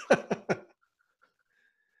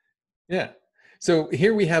 Yeah. So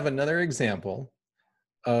here we have another example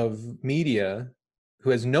of media who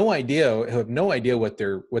have no idea what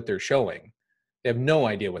they're showing. They have no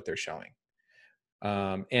idea what they're showing.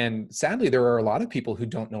 And sadly, there are a lot of people who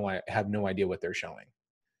have no idea what they're showing.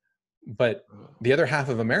 But the other half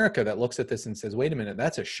of America that looks at this and says, wait a minute,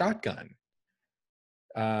 that's a shotgun.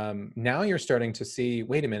 Now you're starting to see,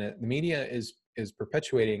 wait a minute, the media is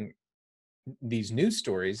perpetuating these news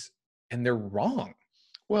stories, and they're wrong.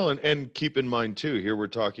 Well, and keep in mind too, here we're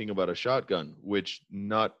talking about a shotgun, which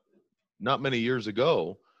not many years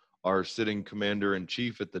ago, our sitting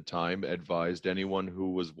commander-in-chief at the time advised anyone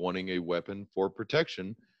who was wanting a weapon for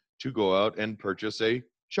protection to go out and purchase a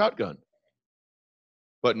shotgun.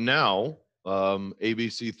 But now,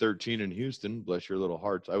 ABC 13 in Houston, bless your little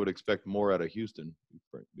hearts, I would expect more out of Houston,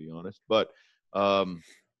 to be honest, but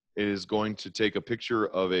is going to take a picture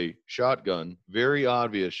of a shotgun, very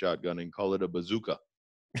obvious shotgun, and call it a bazooka.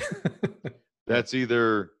 that's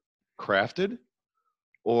either crafted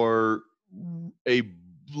or a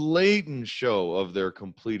blatant show of their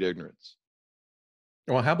complete ignorance.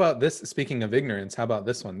 Well, how about this? Speaking of ignorance, how about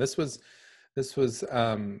this one? This was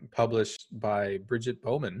published by Bridget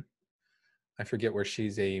Bowman. I forget where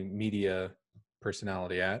she's a media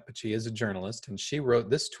personality at, but she is a journalist, and she wrote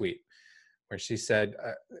this tweet where she said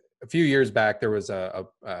a few years back there was a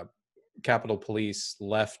Capitol Police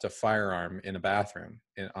left a firearm in a bathroom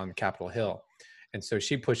on Capitol Hill. And so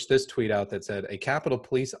she pushed this tweet out that said, a Capitol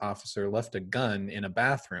Police officer left a gun in a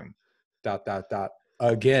bathroom, ...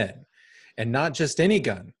 again. And not just any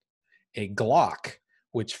gun, a Glock,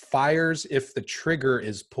 which fires if the trigger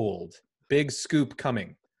is pulled. Big scoop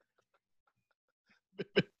coming.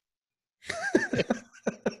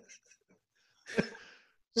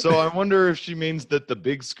 So I wonder if she means that the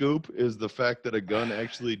big scoop is the fact that a gun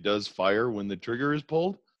actually does fire when the trigger is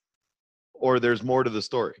pulled, or there's more to the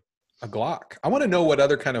story. A Glock. I want to know what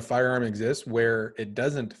other kind of firearm exists where it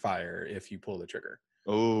doesn't fire if you pull the trigger.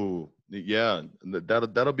 Oh, yeah,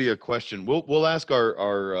 that'll be a question. We'll ask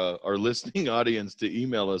our listening audience to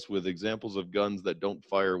email us with examples of guns that don't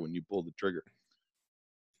fire when you pull the trigger.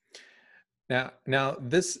 Now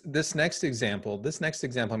this next example I'm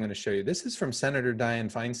going to show you. This is from Senator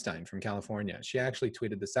Dianne Feinstein from California. She actually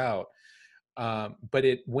tweeted this out, but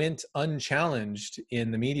it went unchallenged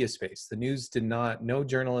in the media space. The news no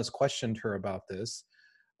journalist questioned her about this,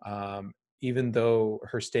 even though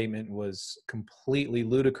her statement was completely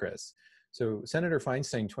ludicrous. So Senator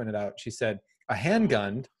Feinstein pointed out, she said, a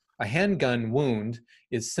handgun wound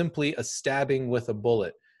is simply a stabbing with a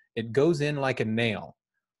bullet. It goes in like a nail.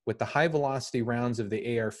 With the high velocity rounds of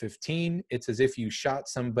the AR-15, it's as if you shot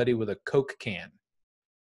somebody with a Coke can.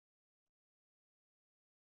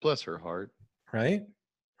 Bless her heart. Right?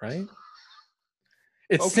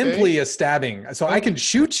 It's Okay. simply a stabbing. So I can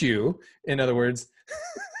shoot you, in other words.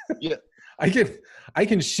 Yeah. I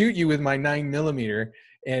can shoot you with my 9mm,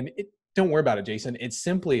 and don't worry about it, Jason. It's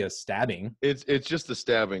simply a stabbing. It's just a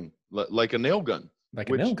stabbing, like a nail gun. Like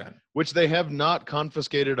a nail gun. Which they have not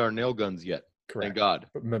confiscated our nail guns yet. Correct. Thank God.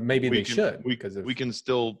 But maybe they should. We can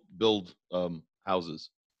still build houses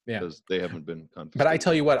because they haven't been confiscated. But I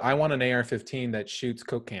tell you what, I want an AR-15 that shoots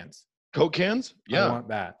Coke cans. Coke cans? Yeah. I want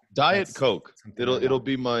that. Diet Coke. It'll It'll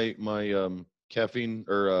be my caffeine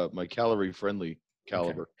or my calorie friendly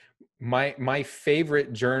caliber. Okay. My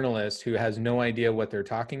favorite journalist who has no idea what they're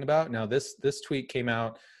talking about. Now this tweet came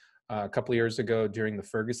out a couple of years ago during the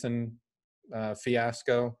Ferguson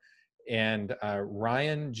fiasco. And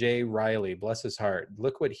Ryan J. Riley, bless his heart,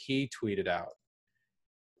 look what he tweeted out.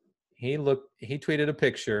 He tweeted a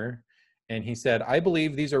picture and he said, I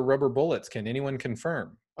believe these are rubber bullets. Can anyone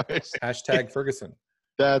confirm? Hashtag Ferguson.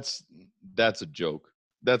 That's a joke.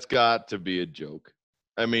 That's got to be a joke.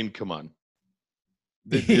 I mean, come on.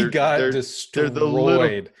 He got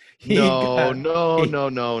destroyed. No.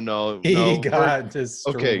 He got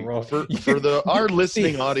destroyed. Okay, for our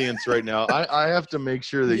listening audience right now, I have to make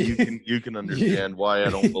sure that you can understand why I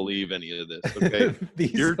don't believe any of this. Okay,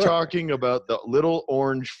 you're talking about the little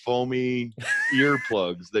orange foamy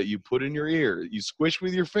earplugs that you put in your ear. You squish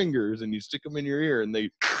with your fingers and you stick them in your ear, and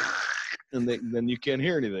then you can't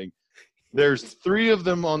hear anything. There's 3 of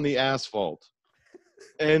them on the asphalt.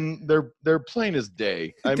 And they're plain as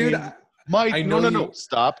day. Stop. My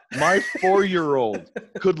 4-year-old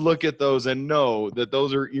could look at those and know that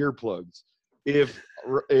those are earplugs. If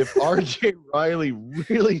RJ Riley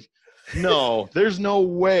really, no, there's no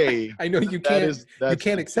way. I know you can't. You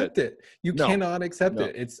can't accept it. You cannot accept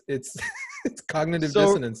it. It's cognitive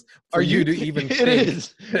dissonance for you to even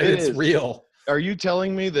think it's real. Are you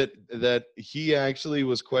telling me that he actually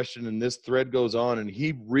was questioned and this thread goes on and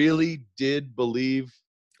he really did believe?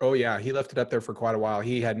 Oh, yeah. He left it up there for quite a while.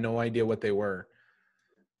 He had no idea what they were.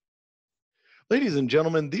 Ladies and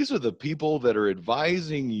gentlemen, these are the people that are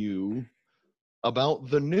advising you about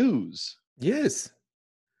the news. Yes.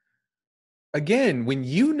 Again, when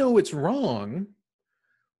you know it's wrong,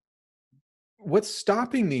 what's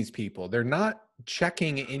stopping these people? They're not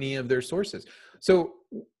checking any of their sources. So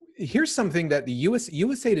here's something that the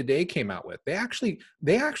USA Today came out with. They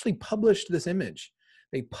actually published this image.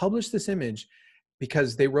 They published this image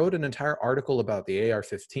because they wrote an entire article about the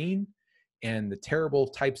AR-15 and the terrible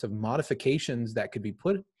types of modifications that could be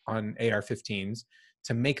put on AR-15s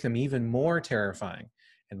to make them even more terrifying.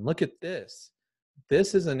 And look at this.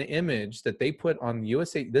 This is an image that they put on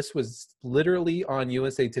USA. This was literally on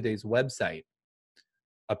USA Today's website.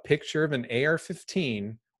 A picture of an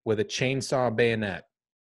AR-15 with a chainsaw bayonet.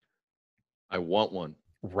 I want one.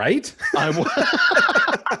 Right? I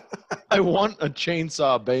want a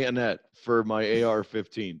chainsaw bayonet for my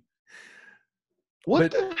AR-15.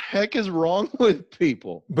 What the heck is wrong with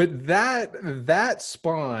people? But that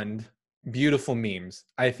spawned beautiful memes.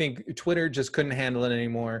 I think Twitter just couldn't handle it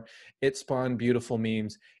anymore. It spawned beautiful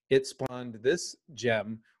memes. It spawned this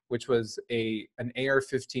gem, which was an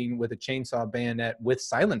AR-15 with a chainsaw bayonet with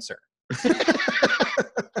silencer.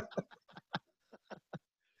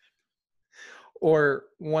 Or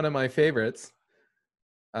one of my favorites,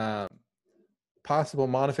 possible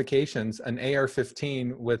modifications, an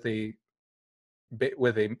AR-15 with a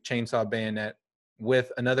chainsaw bayonet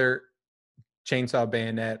with another chainsaw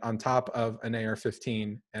bayonet on top of an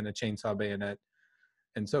AR-15 and a chainsaw bayonet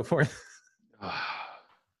and so forth.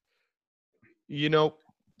 You know,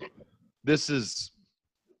 this is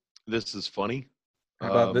funny. How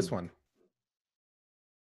about this one?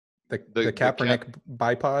 The Kaepernick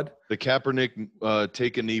bipod. The Kaepernick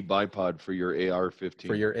take a knee bipod for your AR-15.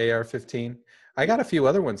 For your AR-15. I got a few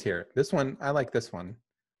other ones here. This one, I like this one.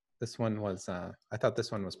 This one was, I thought this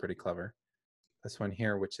one was pretty clever. This one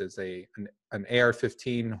here, which is an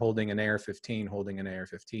AR-15 holding an AR-15 holding an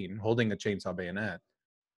AR-15 holding a chainsaw bayonet.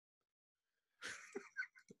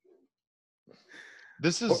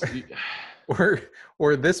 This is, or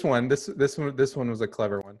this one. This one was a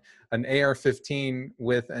clever one. An AR-15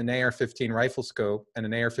 with an AR-15 rifle scope and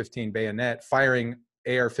an AR-15 bayonet firing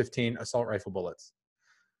AR-15 assault rifle bullets.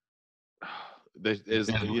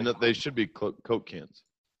 They should be Coke cans.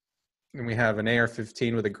 And we have an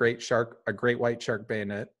AR-15 with a great white shark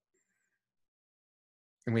bayonet.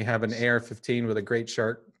 And we have an AR-15 with a great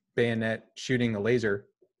shark bayonet shooting a laser.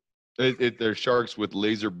 They're sharks with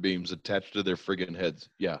laser beams attached to their friggin' heads.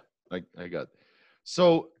 Yeah, I got.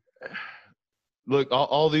 So, look,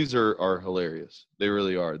 all these are hilarious. They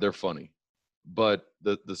really are. They're funny. But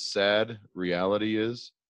the sad reality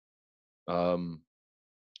is,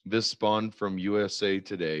 this spawned from USA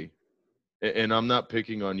Today. And I'm not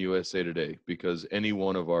picking on USA Today because any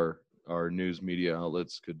one of our news media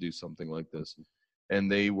outlets could do something like this.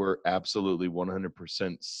 And they were absolutely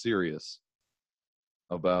 100% serious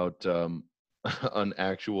about an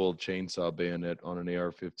actual chainsaw bayonet on an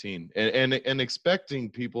AR-15 and expecting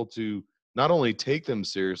people to not only take them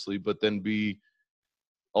seriously, but then be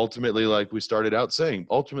ultimately, like we started out saying,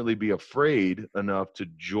 ultimately be afraid enough to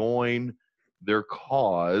join their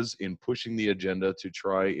cause in pushing the agenda to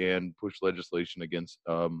try and push legislation against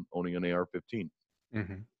owning an AR-15.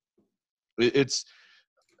 Mm-hmm. It's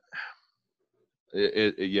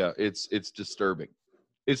disturbing.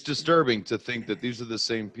 It's disturbing to think that these are the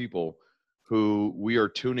same people who we are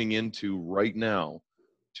tuning into right now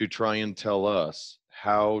to try and tell us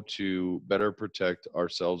how to better protect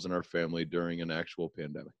ourselves and our family during an actual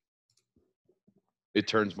pandemic. It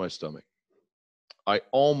turns my stomach. I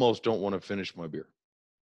almost don't want to finish my beer.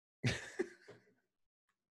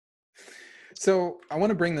 So I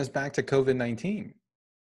want to bring this back to COVID-19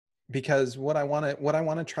 because what I want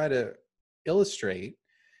to try to illustrate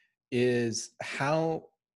is how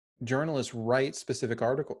journalists write specific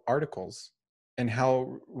articles and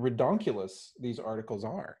how redonkulous these articles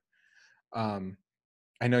are.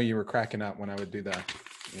 I know you were cracking up when I would do that,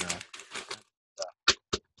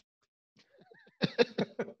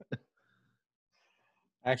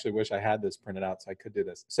 I actually wish I had this printed out so I could do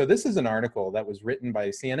this. So this is an article that was written by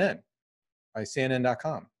CNN, by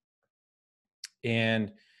CNN.com.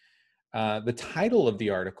 And the title of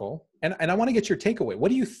the article, and I want to get your takeaway. What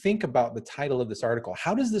do you think about the title of this article?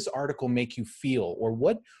 How does this article make you feel? Or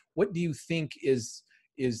what do you think is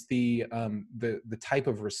the type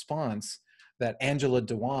of response that Angela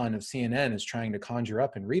Dewan of CNN is trying to conjure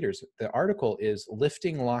up in readers? The article is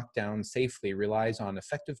 "Lifting Lockdown Safely Relies on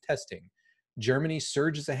Effective Testing. Germany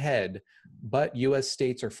surges ahead, but U.S.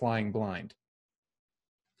 states are flying blind."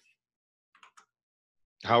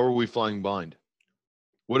 How are we flying blind?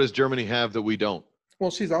 What does Germany have that we don't?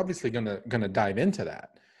 Well, she's obviously gonna dive into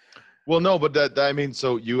that. Well, no, but I mean,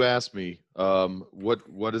 so you asked me,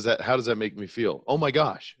 what is that? How does that make me feel? Oh my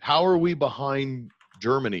gosh, how are we behind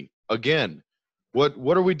Germany again? What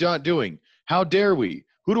are we not doing? How dare we?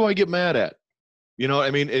 Who do I get mad at?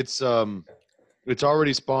 I mean, it's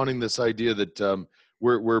already spawning this idea that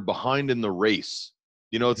we're behind in the race.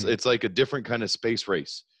 It's like a different kind of space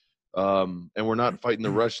race. And we're not fighting the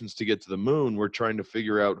Russians to get to the moon. We're trying to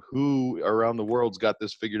figure out who around the world's got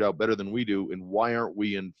this figured out better than we do, and why aren't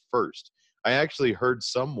we in first? I actually heard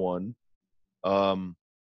someone, and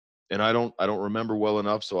I don't remember well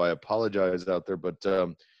enough, so I apologize out there, but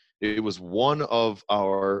it was one of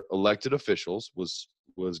our elected officials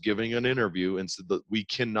was giving an interview and said that we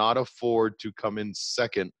cannot afford to come in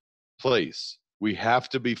second place. We have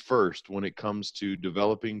to be first when it comes to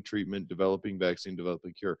developing treatment, developing vaccine,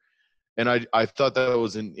 developing cure. And I thought that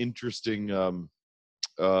was an interesting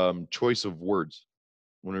choice of words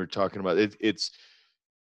when we were talking about it. It's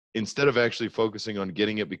instead of actually focusing on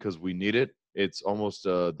getting it because we need it, it's almost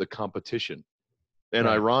the competition. And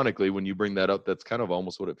Right. ironically, when you bring that up, that's kind of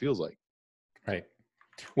almost what it feels like. Right.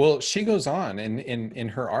 Well, she goes on in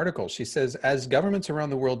her article. She says, as governments around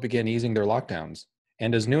the world begin easing their lockdowns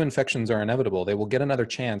and as new infections are inevitable, they will get another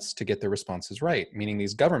chance to get their responses right, meaning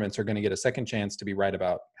these governments are going to get a second chance to be right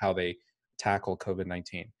about how they tackle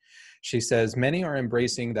COVID-19. She says, many are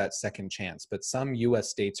embracing that second chance, but some US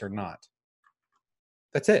states are not.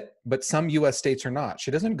 That's it. But some US states are not.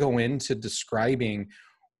 She doesn't go into describing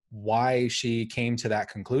why she came to that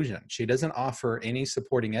conclusion. She doesn't offer any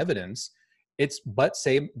supporting evidence. It's but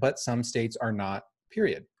some states are not,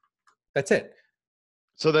 period. That's it.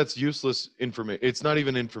 So that's useless information. It's not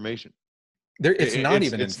even information. It's not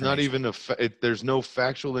even It's not information. even there's no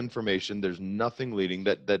factual information. There's nothing leading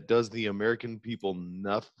that does the American people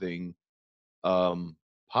nothing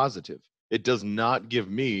positive. It does not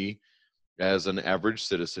give me, as an average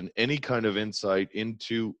citizen, any kind of insight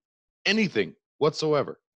into anything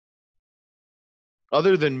whatsoever.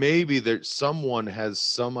 Other than maybe that someone has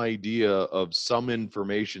some idea of some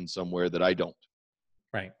information somewhere that I don't.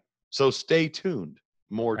 Right. So stay tuned.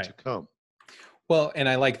 More Right. to come. Well, and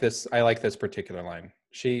I like this particular line.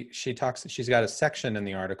 She's got a section in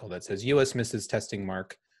the article that says US misses testing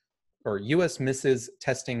mark, or US misses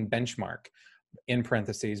testing benchmark, in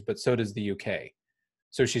parentheses, but so does the UK.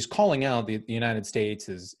 So she's calling out the United States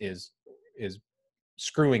is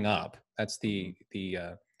screwing up. That's the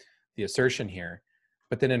assertion here.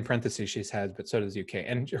 But then in parentheses she says, but so does the UK.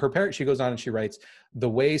 And she goes on and she writes, the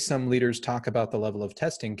way some leaders talk about the level of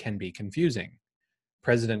testing can be confusing.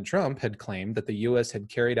 President Trump had claimed that the US had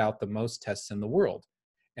carried out the most tests in the world.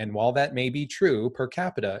 And while that may be true per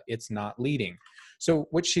capita, it's not leading. So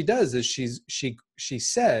what she does is she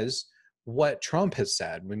says what Trump has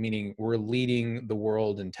said, meaning we're leading the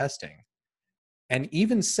world in testing. And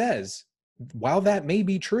even says, while that may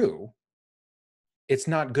be true, it's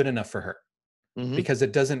not good enough for her because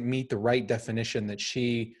it doesn't meet the right definition that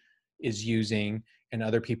she is using and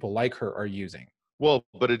other people like her are using. Well,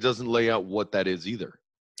 but it doesn't lay out what that is either.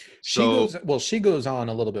 She goes on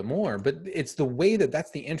a little bit more, but it's the way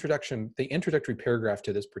that's the introductory paragraph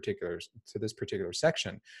to this particular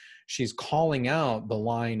section. She's calling out the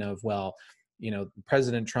line of, well,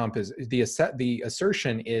 President Trump is the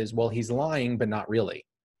assertion is, well, he's lying, but not really.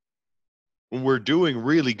 We're doing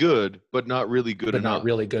really good, but not really good enough. Not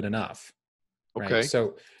really good enough. Okay. Right?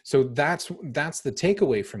 So that's the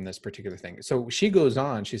takeaway from this particular thing. So she goes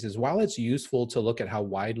on, she says, while it's useful to look at how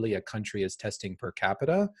widely a country is testing per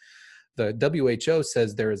capita, the WHO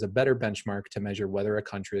says there is a better benchmark to measure whether a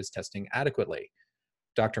country is testing adequately.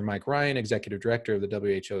 Dr. Mike Ryan, executive director of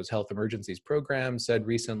the WHO's Health Emergencies Program, said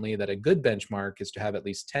recently that a good benchmark is to have at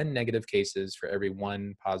least 10 negative cases for every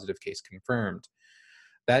 1 positive case confirmed.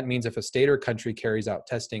 That means if a state or country carries out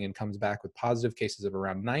testing and comes back with positive cases of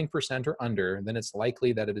around 9% or under, then it's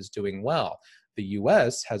likely that it is doing well. The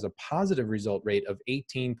US has a positive result rate of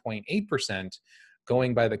 18.8%,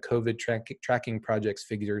 going by the COVID tracking project's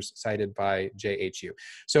figures cited by JHU.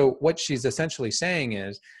 So what she's essentially saying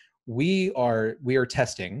is, we are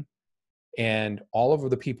testing, and all of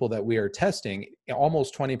the people that we are testing,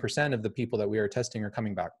 almost 20% of the people that we are testing are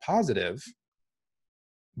coming back positive.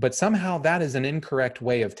 But somehow that is an incorrect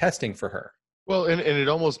way of testing for her. Well, and it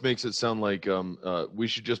almost makes it sound like we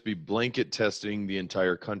should just be blanket testing the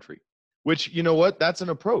entire country, which, you know what, that's an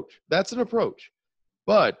approach.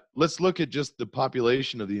 But let's look at just the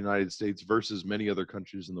population of the United States versus many other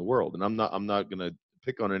countries in the world. And I'm not going to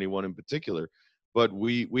pick on anyone in particular, but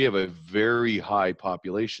we have a very high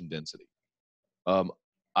population density.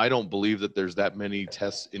 I don't believe that there's that many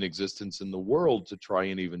tests in existence in the world to try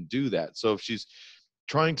and even do that. So if she's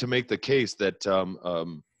trying to make the case that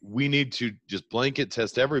we need to just blanket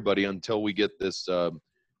test everybody until we get this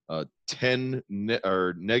 10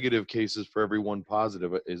 or negative cases for every 1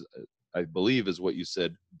 positive, is I believe is what you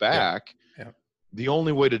said, back. Yeah. The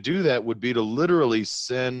only way to do that would be to literally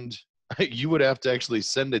send, you would have to actually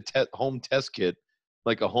send a home test kit,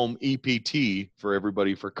 like a home EPT for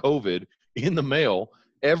everybody for COVID, in the mail.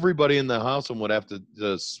 Everybody in the household would have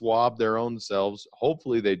to swab their own selves.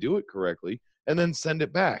 Hopefully they do it correctly, and then send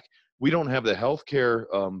it back. We don't have the healthcare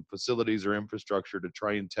facilities or infrastructure to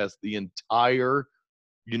try and test the entire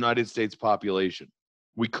United States population.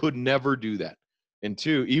 We could never do that. And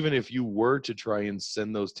 2, even if you were to try and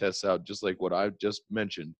send those tests out, just like what I've just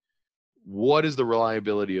mentioned, what is the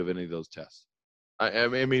reliability of any of those tests? I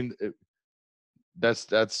mean, that's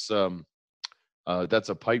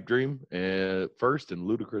a pipe dream first and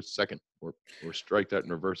ludicrous second, or strike that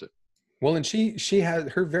and reverse it. Well, and she had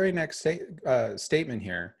her very next statement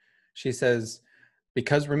here. She says,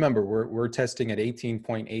 because remember, we're testing at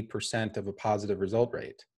 18.8% of a positive result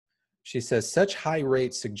rate. She says such high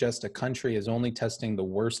rates suggest a country is only testing the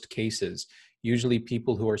worst cases, usually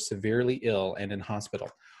people who are severely ill and in hospital.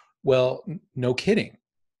 Well, no kidding.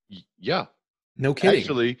 Yeah. No kidding.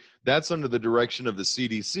 Actually, that's under the direction of the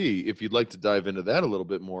CDC. If you'd like to dive into that a little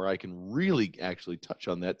bit more, I can really actually touch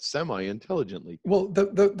on that semi-intelligently. Well,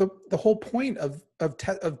 the whole point of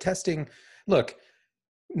testing, look,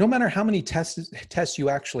 no matter how many tests you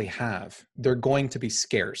actually have, they're going to be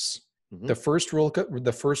scarce. Mhm.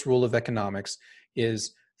 The first rule of economics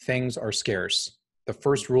is things are scarce. The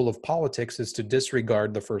first rule of politics is to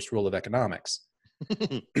disregard the first rule of economics.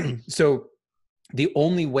 So the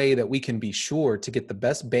only way that we can be sure to get the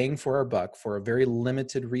best bang for our buck for a very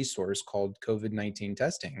limited resource called COVID-19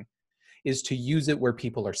 testing is to use it where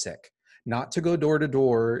people are sick, not to go door to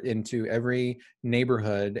door into every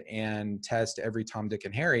neighborhood and test every Tom, Dick,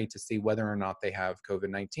 and Harry to see whether or not they have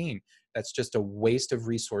COVID-19. That's just a waste of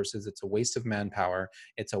resources. It's a waste of manpower.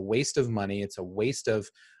 It's a waste of money. It's a waste of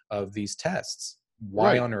these tests.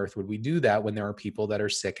 Why Right. on earth would we do that when there are people that are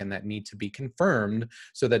sick and that need to be confirmed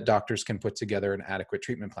so that doctors can put together an adequate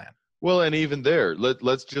treatment plan? Well, and even there,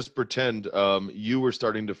 let's just pretend you were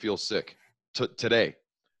starting to feel sick today,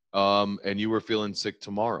 and you were feeling sick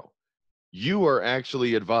tomorrow. You are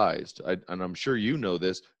actually advised, and I'm sure you know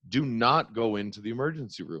this, do not go into the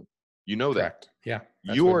emergency room. You know that. Correct. Yeah.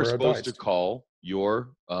 that's You what are we're supposed to advised. call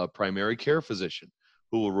your primary care physician,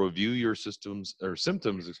 who will review your symptoms,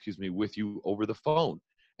 with you over the phone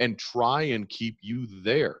and try and keep you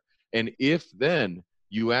there. And if then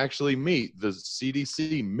you actually meet the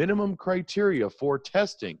CDC minimum criteria for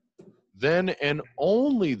testing, then and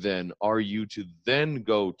only then are you to then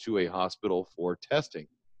go to a hospital for testing.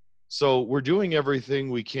 So we're doing everything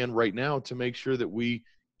we can right now to make sure that we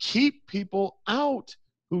keep people out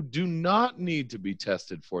who do not need to be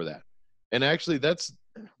tested for that. And actually,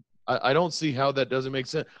 I don't see how that doesn't make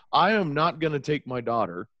sense. I am not going to take my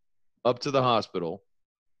daughter up to the hospital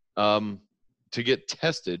to get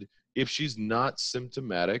tested if she's not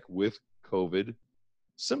symptomatic with COVID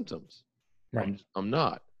symptoms. Right. I'm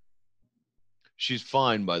not. She's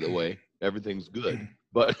fine, by the way. Everything's good.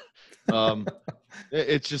 But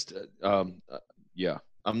it's just, yeah.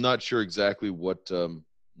 I'm not sure exactly what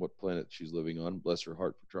planet she's living on. Bless her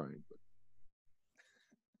heart for trying. But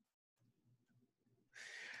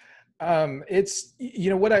It's, you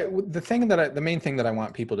know, the main thing that I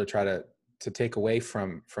want people to try to take away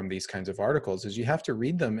from these kinds of articles is you have to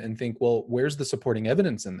read them and think, well, where's the supporting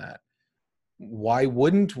evidence in that? Why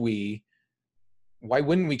wouldn't we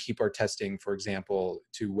keep our testing, for example,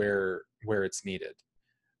 to where it's needed,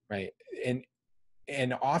 right?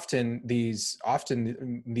 And often these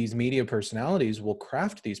media personalities will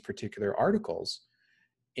craft these particular articles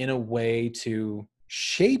in a way to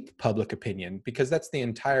shape public opinion, because that's the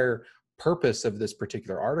entire purpose of this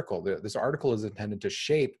particular article. This article is intended to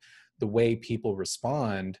shape the way people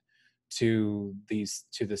respond to this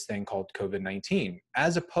thing called COVID-19,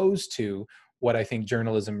 as opposed to what I think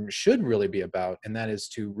journalism should really be about, and that is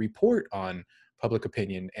to report on public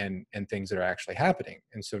opinion and things that are actually happening.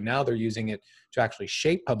 And so now they're using it to actually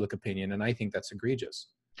shape public opinion, and I think that's egregious.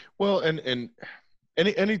 well, and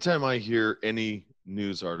anytime I hear any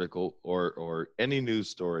news article or any news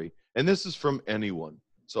story, and this is from anyone,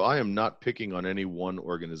 so I am not picking on any one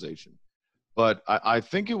organization, but I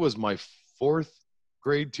think it was my fourth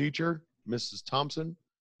grade teacher, Mrs. Thompson,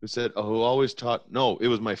 who said, who always taught, no, it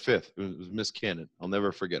was my fifth. It was Miss Cannon. I'll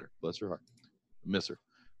never forget her. Bless her heart. I miss her.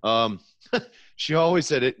 She always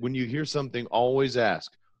said it. When you hear something, always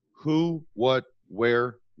ask who, what,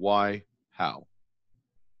 where, why, how.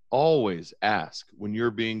 Always ask when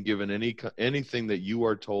you're being given anything that you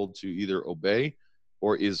are told to either obey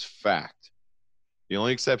or is fact. The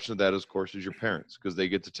only exception to that, of course, is your parents, because they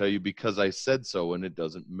get to tell you because I said so, and it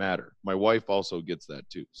doesn't matter. My wife also gets that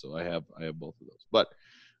too, so I have both of those. But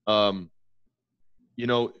you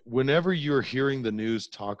know, whenever you're hearing the news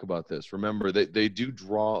talk about this, remember that they do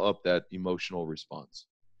draw up that emotional response.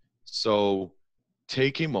 So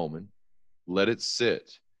take a moment, let it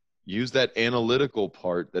sit. Use that analytical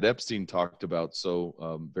part that Epstein talked about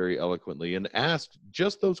so very eloquently, and ask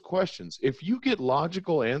just those questions. If you get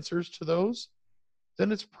logical answers to those,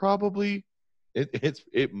 then it's probably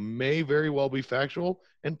it may very well be factual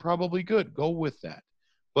and probably good. Go with that,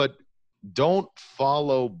 but don't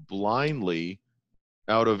follow blindly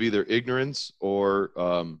out of either ignorance or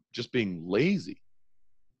just being lazy,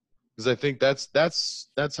 because I think that's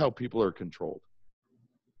how people are controlled.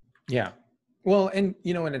 Yeah. Well, and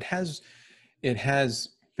you know, and it has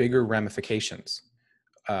bigger ramifications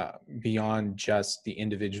beyond just the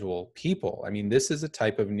individual people. I mean, this is a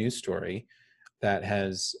type of news story that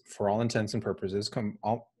has, for all intents and purposes,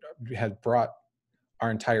 has brought our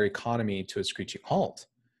entire economy to a screeching halt.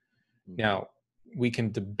 Now, we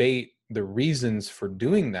can debate the reasons for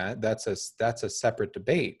doing that. That's a separate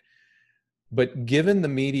debate. But given the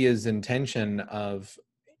media's intention of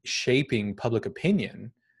shaping public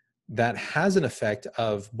opinion, that has an effect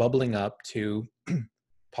of bubbling up to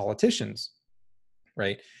politicians,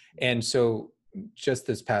 right? And so just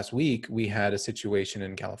this past week, we had a situation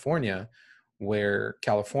in California where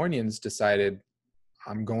Californians decided,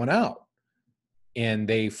 I'm going out. And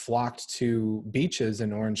they flocked to beaches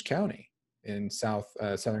in Orange County in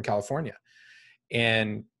Southern California.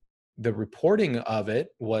 And the reporting of it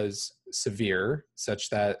was severe, such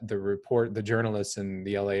that the journalists in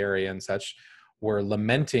the LA area and such were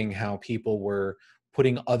lamenting how people were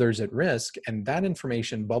putting others at risk. And that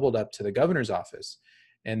information bubbled up to the governor's office.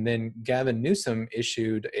 And then Gavin Newsom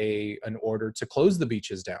issued an order to close the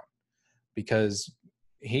beaches down, because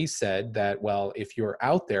he said that, well, if you're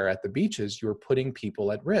out there at the beaches, you're putting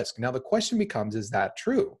people at risk. Now, the question becomes, is that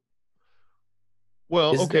true?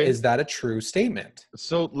 Well, okay. Is that a true statement?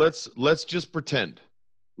 So let's just pretend.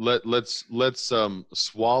 Let's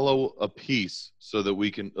swallow a piece so that we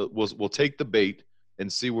can we'll take the bait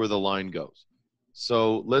and see where the line goes.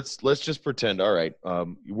 So let's just pretend. All right,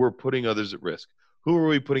 we're putting others at risk. Who are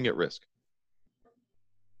we putting at risk?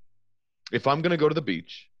 If I'm going to go to the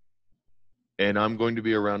beach and I'm going to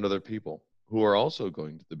be around other people who are also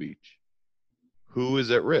going to the beach, who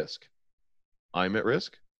is at risk? I'm at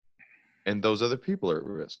risk, and those other people are at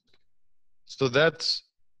risk. So that's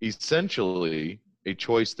essentially a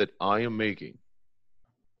choice that I am making,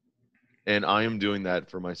 and I am doing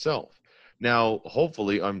that for myself. Now,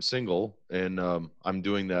 hopefully I'm single, and I'm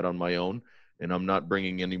doing that on my own, and I'm not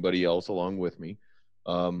bringing anybody else along with me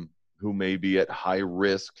who may be at high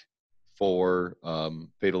risk for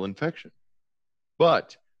fatal infection.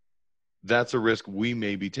 But that's a risk we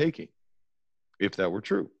may be taking if that were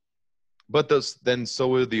true. But then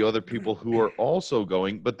so are the other people who are also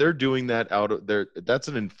going, but they're doing that out of their, that's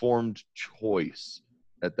an informed choice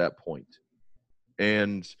at that point.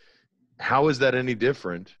 And how is that any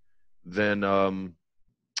different than, I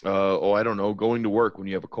don't know, going to work when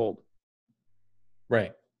you have a cold?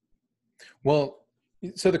 Right. Well,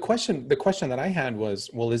 so the question that I had was,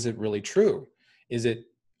 well, is it really true?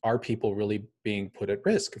 Are people really being put at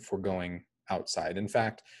risk if we're going outside? In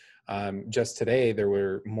fact, just today, there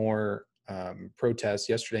were more protests.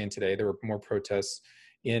 Yesterday and today, there were more protests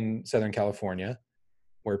in Southern California,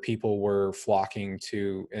 where people were flocking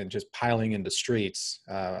to and just piling into streets.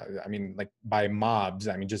 I mean, like by mobs.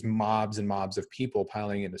 I mean, just mobs and mobs of people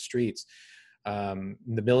piling into streets. The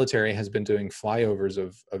military has been doing flyovers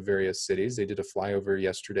of various cities. They did a flyover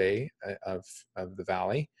yesterday of the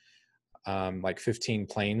valley. Like 15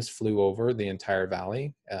 planes flew over the entire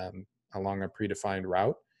valley along a predefined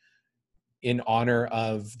route in honor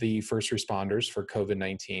of the first responders for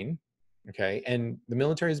COVID-19. Okay. And the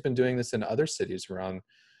military has been doing this in other cities around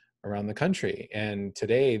the country. And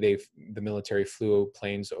today the military flew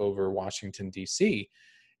planes over Washington, DC,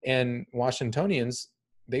 and Washingtonians,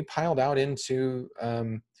 they piled out onto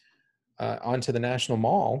the National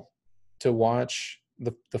Mall to watch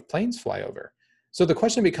the planes fly over. So the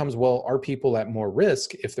question becomes, well, are people at more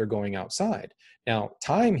risk if they're going outside? Now,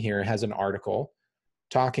 Time here has an article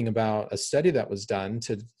talking about a study that was done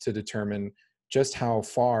to determine just how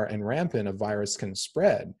far and rampant a virus can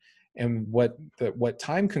spread. And what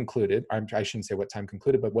Time concluded, I shouldn't say what Time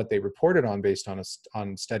concluded, but what they reported on based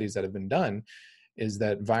on studies that have been done, is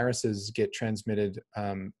that viruses get transmitted,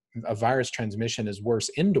 a virus transmission is worse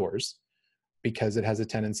indoors because it has a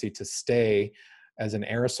tendency to stay as an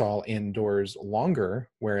aerosol indoors longer,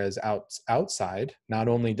 whereas outside, not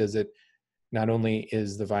only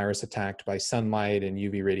is the virus attacked by sunlight and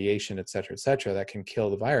UV radiation, et cetera, that can kill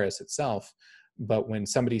the virus itself, but when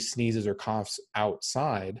somebody sneezes or coughs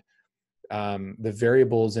outside, the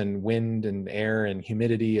variables in wind and air and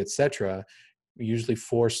humidity, et cetera, usually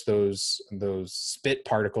force those spit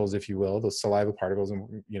particles, if you will, those saliva particles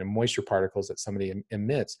and moisture particles that somebody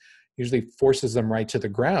emits, usually forces them right to the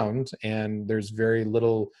ground, and there's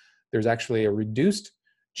actually a reduced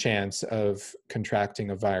chance of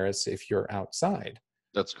contracting a virus if you're outside.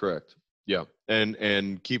 That's correct. Yeah.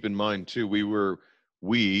 And keep in mind too,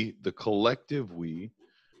 the collective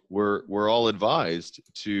we're all advised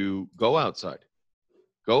to go outside,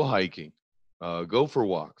 go hiking, go for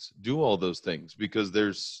walks, do all those things, because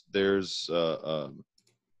there's a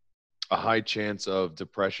high chance of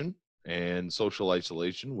depression and social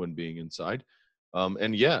isolation when being inside.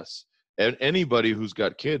 And yes, and anybody who's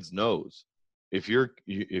got kids knows if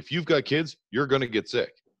you've got kids, you're going to get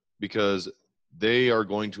sick because they are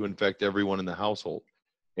going to infect everyone in the household.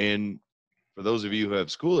 And for those of you who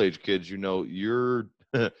have school age kids, you know, you're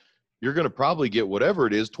you're going to probably get whatever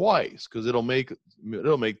it is twice because it'll make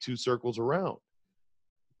two circles around.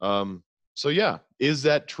 So yeah, is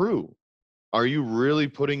that true? Are you really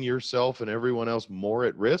putting yourself and everyone else more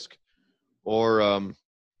at risk, or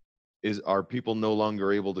are people no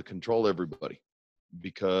longer able to control everybody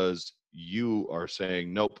because you are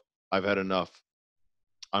saying, nope, I've had enough,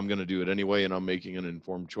 I'm going to do it anyway, and I'm making an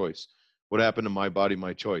informed choice? What happened to my body,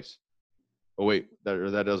 my choice? Oh wait,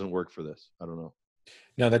 that doesn't work for this. I don't know.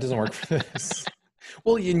 No, that doesn't work for this.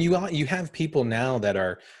 Well, and you have people now that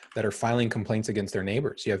are filing complaints against their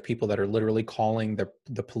neighbors. You have people that are literally calling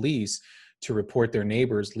the police to report their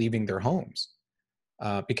neighbors leaving their homes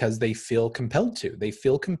because they feel compelled to. They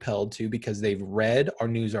feel compelled to because they've read our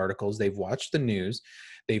news articles, they've watched the news,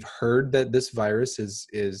 they've heard that this virus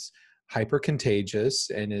is hyper contagious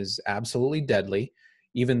and is absolutely deadly.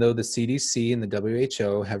 Even though the CDC and the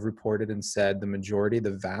WHO have reported and said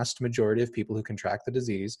the vast majority of people who contract the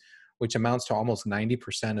disease, which amounts to almost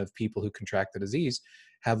 90% of people who contract the disease,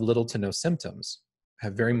 have little to no symptoms,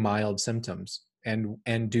 have very mild symptoms,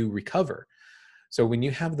 and do recover. So when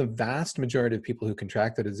you have the vast majority of people who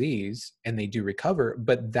contract the disease and they do recover,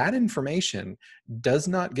 but that information does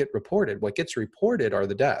not get reported. What gets reported are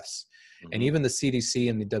the deaths. Mm-hmm. And even the CDC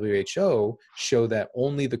and the WHO show that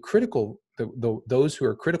only the critical, those who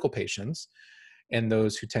are critical patients and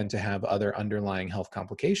those who tend to have other underlying health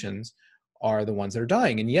complications are the ones that are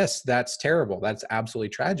dying. And yes, that's terrible. That's absolutely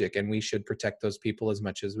tragic. And we should protect those people as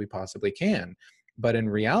much as we possibly can. But in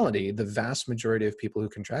reality, the vast majority of people who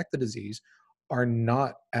contract the disease are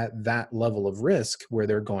not at that level of risk where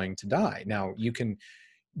they're going to die. Now,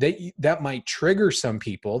 that might trigger some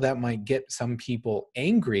people, that might get some people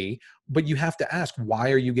angry, but you have to ask, why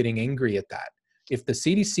are you getting angry at that? If the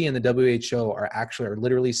CDC and the WHO are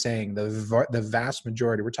literally saying the vast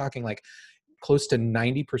majority, we're talking like close to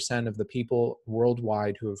 90% of the people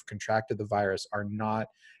worldwide who have contracted the virus are not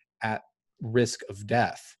at risk of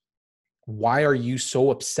death. Why are you so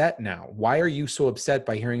upset now? Why are you so upset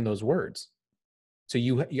by hearing those words? So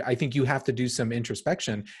I think you have to do some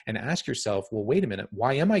introspection and ask yourself, well, wait a minute,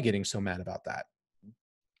 why am I getting so mad about that?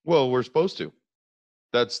 Well, we're supposed to.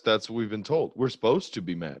 That's what we've been told. We're supposed to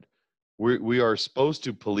be mad. We are supposed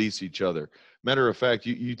to police each other. Matter of fact,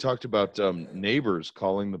 you talked about neighbors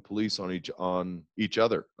calling the police on each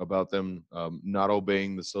other about them not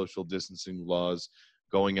obeying the social distancing laws,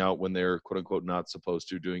 going out when they're quote unquote not supposed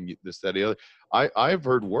to, doing this, that, the other. I've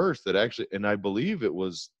heard worse that actually, and I believe it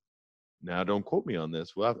was. Now, don't quote me on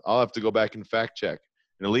this. I'll have to go back and fact check.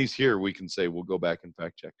 And at least here we can say we'll go back and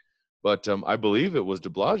fact check. But I believe it was de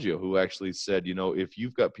Blasio who actually said, you know, if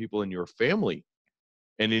you've got people in your family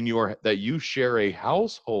and that you share a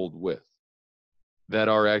household with that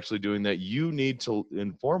are actually doing that, you need to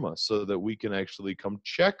inform us so that we can actually come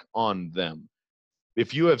check on them.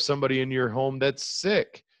 If you have somebody in your home that's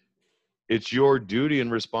sick, it's your duty and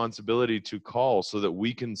responsibility to call so that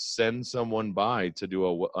we can send someone by to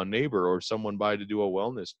do a neighbor or someone by to do a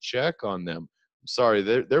wellness check on them. I'm sorry,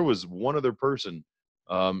 there was one other person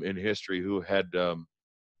in history who had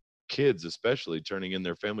kids especially turning in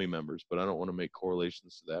their family members, but I don't want to make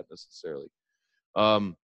correlations to that necessarily.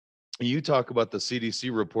 You talk about the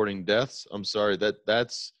CDC reporting deaths. I'm sorry,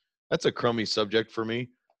 that's a crummy subject for me.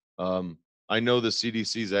 I know the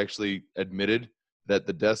CDC's actually admitted that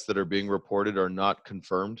the deaths that are being reported are not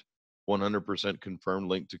confirmed, 100% confirmed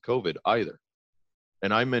linked to COVID either.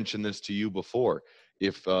 And I mentioned this to you before.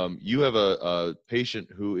 If you have a patient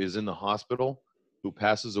who is in the hospital who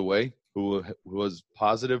passes away, who was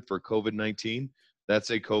positive for COVID-19,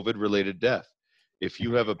 that's a COVID-related death. If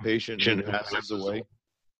you have a patient who passes away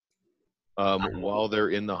while they're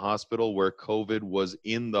in the hospital where COVID was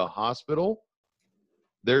in the hospital,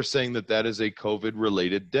 they're saying that is a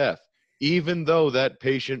COVID-related death, even though that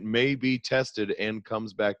patient may be tested and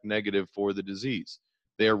comes back negative for the disease.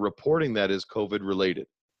 They are reporting that as COVID-related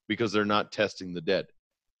because they're not testing the dead.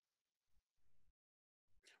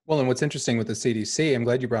 Well, and what's interesting with the CDC, I'm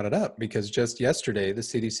glad you brought it up, because just yesterday, the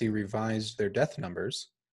CDC revised their death numbers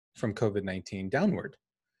from COVID-19 downward.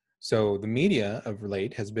 So the media of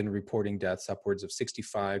late has been reporting deaths upwards of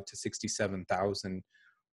 65 to 67,000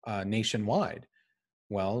 nationwide.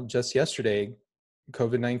 Well, just yesterday,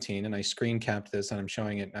 COVID-19, and I screen capped this and I'm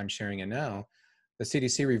sharing it now, the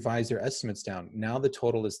CDC revised their estimates down. Now the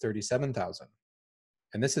total is 37,000.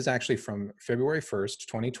 And this is actually from February 1st,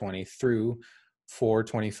 2020 through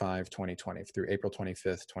 4/25/2020, through April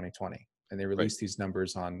 25th, 2020. and they released these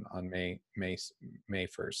numbers on May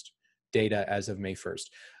 1st. Data as of May 1st.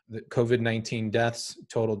 The COVID-19 deaths,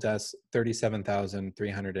 total deaths,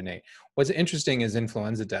 37,308. What's interesting is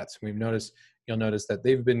influenza deaths. You'll notice that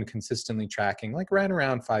they've been consistently tracking like right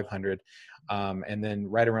around 500. And then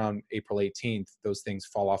right around April 18th, those things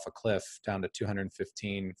fall off a cliff down to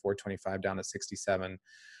 215, 425 down to 67.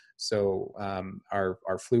 So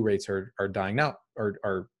our flu rates are dying out, or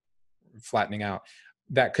are flattening out.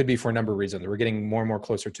 That could be for a number of reasons. We're getting more and more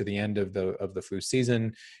closer to the end of the flu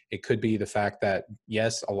season. It could be the fact that,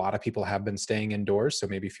 yes, a lot of people have been staying indoors, so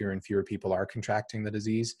maybe fewer and fewer people are contracting the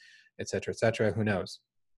disease, et cetera, et cetera. Who knows?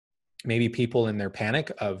 Maybe people in their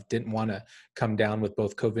panic of didn't want to come down with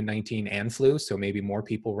both COVID-19 and flu, so maybe more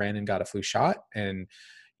people ran and got a flu shot, and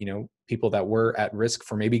people that were at risk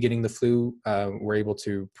for maybe getting the flu were able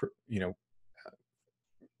to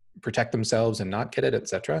protect themselves and not get it, et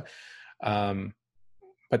cetera.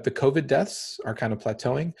 But the COVID deaths are kind of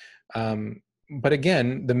plateauing. But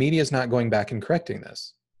again, the media is not going back and correcting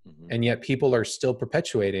this. Mm-hmm. And yet people are still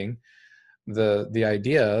perpetuating the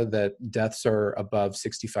idea that deaths are above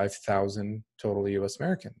 65,000 total US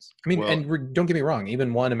Americans. I mean, and don't get me wrong,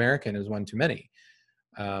 even one American is one too many.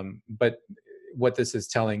 But what this is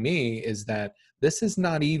telling me is that this is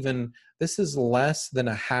less than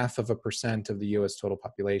 0.5% of the US total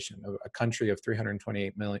population, of a country of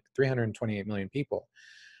 328 million people.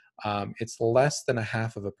 It's less than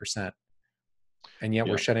 0.5%. And yet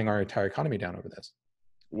we're shutting our entire economy down over this.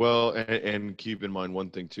 Well, and keep in mind one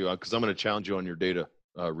thing too, because I'm going to challenge you on your data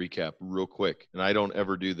recap real quick. And I don't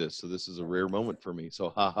ever do this, so this is a rare moment for me.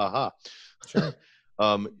 So ha ha ha. Sure.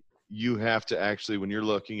 You have to actually, when you're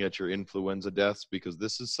looking at your influenza deaths, because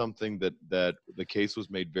this is something that the case was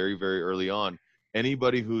made very, very early on.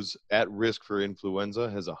 Anybody who's at risk for influenza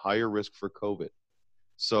has a higher risk for COVID.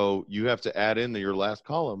 So you have to add in your last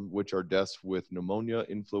column, which are deaths with pneumonia,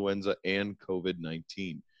 influenza, and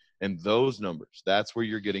COVID-19. And those numbers, that's where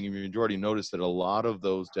you're getting your majority. Notice that a lot of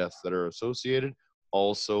those deaths that are associated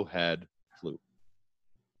also had flu.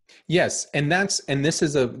 Yes, and this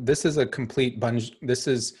is a complete bunch. This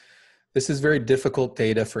is very difficult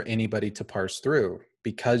data for anybody to parse through,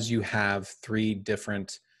 because you have three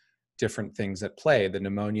different things at play: the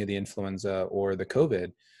pneumonia, the influenza, or the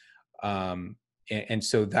COVID. And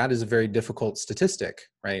so that is a very difficult statistic,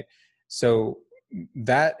 right? So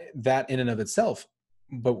that in and of itself.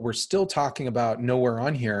 But we're still talking about, nowhere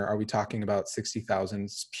on here are we talking about 60,000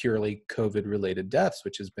 purely COVID related deaths,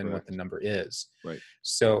 which has been Correct. What the number is. Right.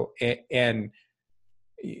 So, and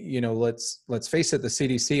let's face it, the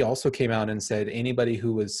CDC also came out and said anybody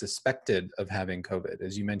who was suspected of having COVID,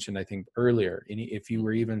 as you mentioned, I think earlier, if you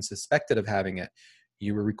were even suspected of having it,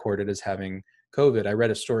 you were recorded as having COVID. I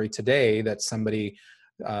read a story today that somebody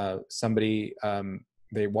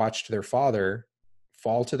they watched their father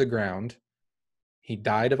fall to the ground. He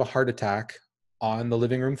died of a heart attack on the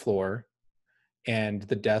living room floor, and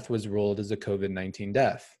the death was ruled as a COVID-19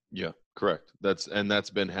 death. Yeah, correct. That's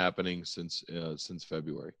been happening since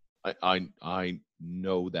February. I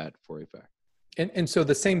know that for a fact. And so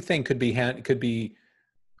the same thing could be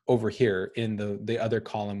over here in the other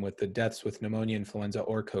column with the deaths with pneumonia, influenza,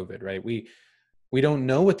 or COVID, right? We don't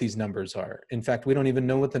know what these numbers are. In fact, we don't even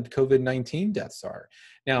know what the COVID-19 deaths are.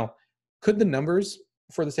 Now, could the numbers,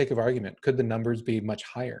 for the sake of argument, could the numbers be much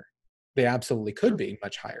higher? They absolutely could be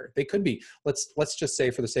much higher. They could be. Let's just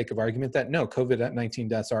say, for the sake of argument, that no, COVID-19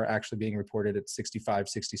 deaths are actually being reported at 65,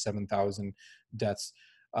 67,000 deaths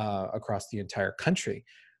across the entire country.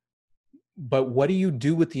 But what do you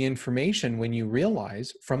do with the information when you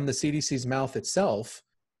realize from the CDC's mouth itself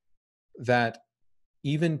that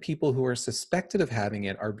even people who are suspected of having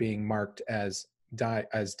it are being marked as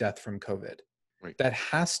death from COVID? Right. That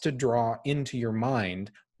has to draw into your mind,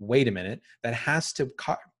 wait a minute, that has to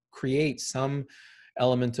create some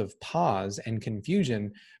element of pause and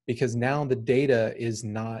confusion, because now the data is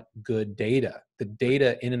not good data. The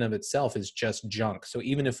data in and of itself is just junk. So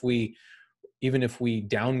even if we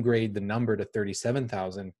downgrade the number to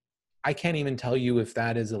 37,000, I can't even tell you if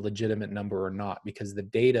that is a legitimate number or not, because the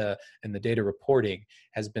data and the data reporting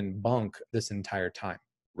has been bunk this entire time.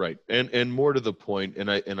 Right. And more to the point, and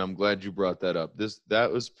I'm glad you brought that up.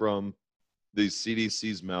 That was from the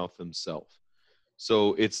CDC's mouth themselves.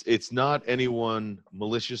 So it's not anyone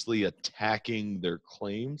maliciously attacking their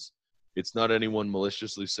claims. It's not anyone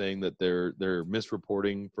maliciously saying that they're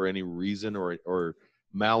misreporting for any reason or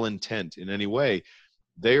malintent in any way.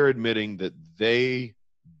 They are admitting that they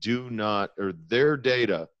do not, or their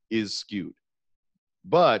data is skewed.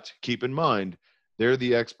 But keep in mind, they're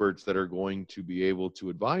the experts that are going to be able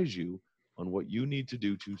to advise you on what you need to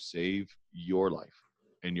do to save your life.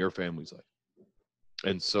 and your family's life.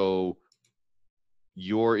 And so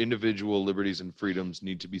your individual liberties and freedoms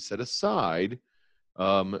need to be set aside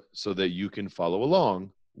so that you can follow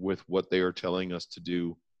along with what they are telling us to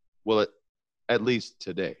do. Well, at least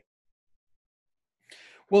today.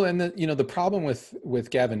 Well, and the problem with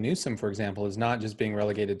Gavin Newsom, for example, is not just being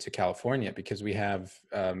relegated to California, because we have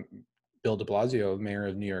Bill de Blasio, mayor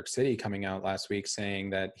of New York City, coming out last week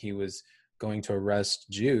saying that he was going to arrest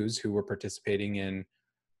Jews who were participating in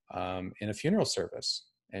a funeral service.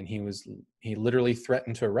 And he literally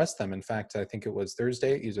threatened to arrest them. In fact, I think it was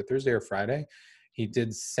either Thursday or Friday, he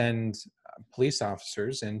did send police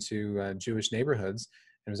officers into Jewish neighborhoods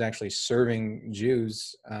and was actually serving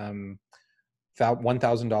Jews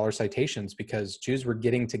 $1,000 citations, because Jews were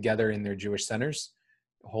getting together in their Jewish centers,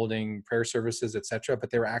 holding prayer services, etc., but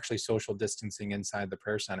they were actually social distancing inside the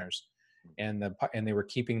prayer centers, and they were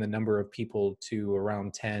keeping the number of people to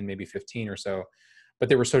around 10, maybe 15 or so, but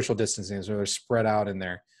they were social distancing, so they're spread out in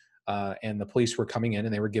there. And the police were coming in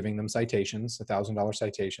and they were giving them citations, $1,000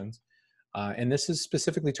 citations, and this is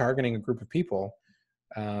specifically targeting a group of people.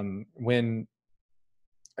 When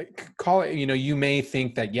call it, you may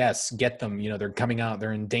think that, yes, get them, they're coming out,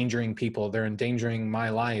 they're endangering people, they're endangering my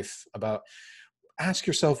life. Ask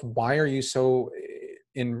yourself, why are you so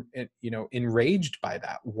enraged by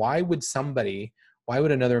that? Why would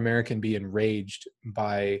another American be enraged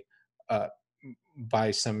by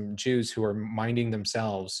some Jews who are minding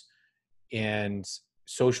themselves and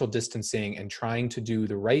social distancing and trying to do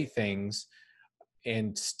the right things,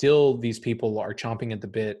 and still these people are chomping at the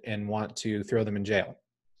bit and want to throw them in jail?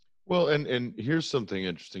 Well, and here's something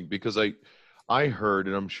interesting, because I heard,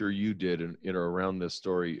 and I'm sure you did, in around this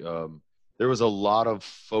story, there was a lot of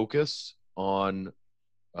focus on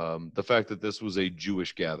the fact that this was a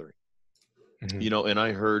Jewish gathering. Mm-hmm. And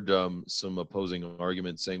I heard some opposing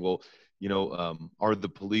arguments saying, well, are the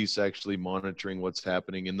police actually monitoring what's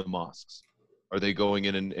happening in the mosques? Are they going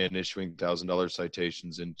in and issuing $1,000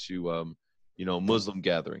 citations into Muslim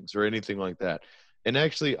gatherings or anything like that? And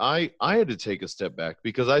actually, I had to take a step back,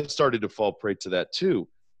 because I started to fall prey to that too.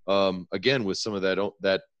 Again, with some of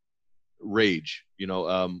that rage,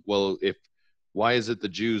 why is it the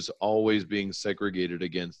Jews always being segregated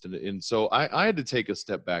against? And so I had to take a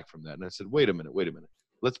step back from that. And I said, wait a minute.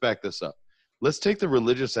 Let's back this up. Let's take the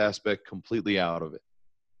religious aspect completely out of it.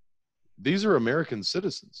 These are American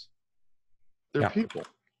citizens. They're people.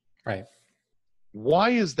 Right.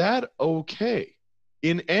 Why is that okay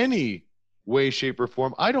in any way, shape, or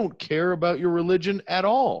form? I don't care about your religion at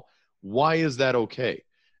all. Why is that okay?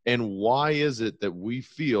 And why is it that we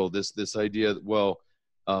feel this idea that,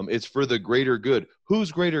 it's for the greater good?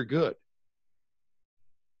 Whose greater good?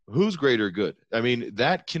 Whose greater good? I mean,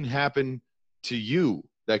 that can happen to you.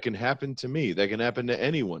 That can happen to me. That can happen to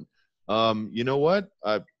anyone. You know what?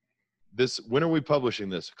 When are we publishing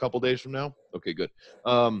this? A couple days from now? Okay, good.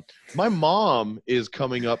 My mom is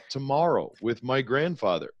coming up tomorrow with my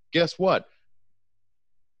grandfather. Guess what?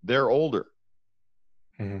 They're older.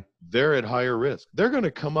 Mm-hmm. They're at higher risk. They're going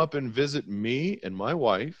to come up and visit me and my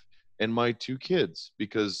wife and my 2 kids,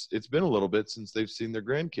 because it's been a little bit since they've seen their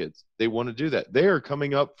grandkids. They want to do that. They are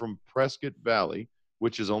coming up from Prescott Valley,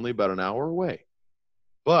 which is only about an hour away.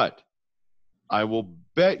 But I will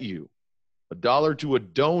bet you $1 to a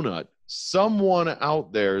donut, someone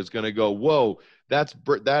out there is going to go, whoa,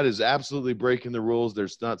 that is absolutely breaking the rules.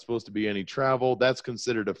 There's not supposed to be any travel. That's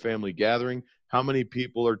considered a family gathering. How many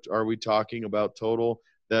people are we talking about total?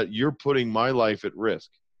 That you're putting my life at risk.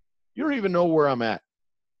 You don't even know where I'm at.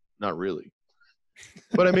 Not really.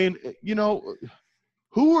 But I mean,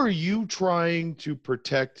 who are you trying to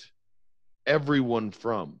protect everyone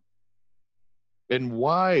from? And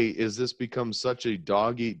why is this become such a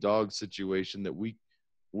dog-eat-dog situation that we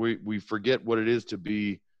forget what it is to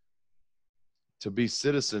be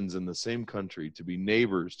citizens in the same country, to be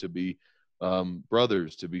neighbors, to be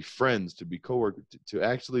brothers, to be friends, to be coworkers, to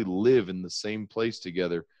actually live in the same place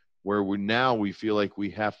together, where we feel like we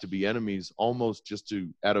have to be enemies almost just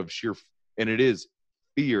out of sheer, and it is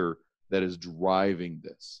fear that is driving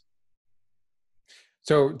this.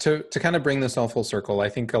 So to kind of bring this all full circle, I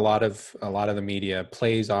think a lot of the media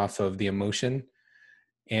plays off of the emotion,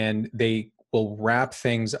 and they will wrap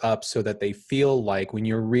things up so that they feel like when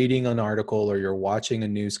you're reading an article or you're watching a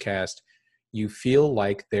newscast, you feel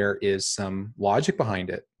like there is some logic behind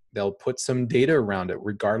it. They'll put some data around it,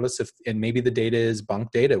 regardless of, and maybe the data is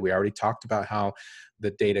bunk data. We already talked about how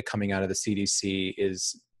the data coming out of the CDC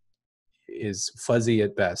is fuzzy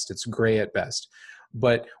at best. It's gray at best.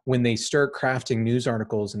 But when they start crafting news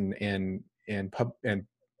articles and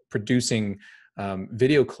producing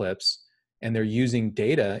video clips, and they're using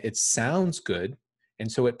data, it sounds good.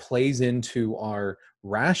 And so it plays into our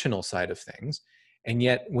rational side of things. And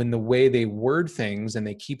yet when the way they word things and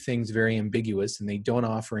they keep things very ambiguous and they don't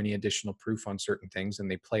offer any additional proof on certain things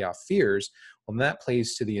and they play off fears, well, that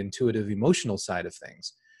plays to the intuitive emotional side of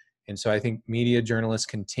things. And so I think media journalists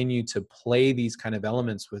continue to play these kind of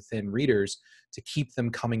elements within readers to keep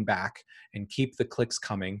them coming back and keep the clicks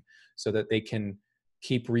coming so that they can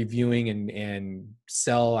keep reviewing and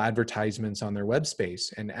sell advertisements on their web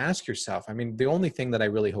space. And ask yourself, I mean, the only thing that I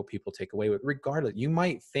really hope people take away with, regardless, you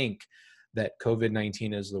might think that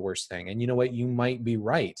COVID-19 is the worst thing. And you know what? You might be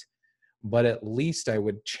right. But at least I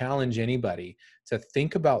would challenge anybody to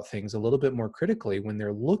think about things a little bit more critically when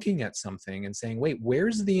they're looking at something and saying, wait,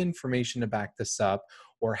 where's the information to back this up?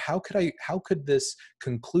 Or how could this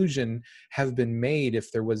conclusion have been made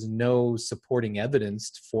if there was no supporting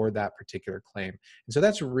evidence for that particular claim? And so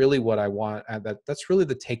that's really what I want. That's really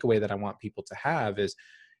the takeaway that I want people to have is,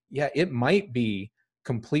 yeah, it might be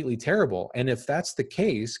completely terrible. And if that's the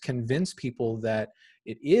case, convince people that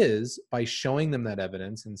it is by showing them that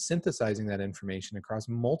evidence and synthesizing that information across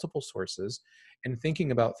multiple sources and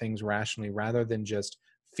thinking about things rationally rather than just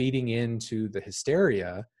feeding into the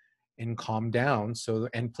hysteria, and calm down. So,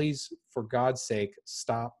 and please, for God's sake,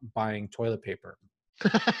 stop buying toilet paper.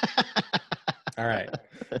 All right.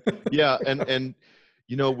 Yeah. And,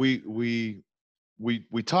 you know, we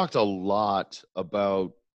talked a lot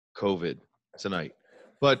about COVID tonight,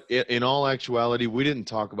 but in all actuality, we didn't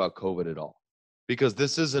talk about COVID at all. Because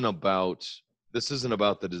this isn't about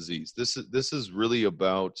the disease. This is really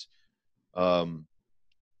about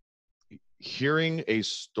hearing a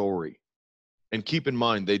story. And keep in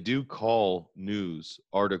mind, they do call news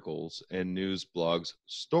articles and news blogs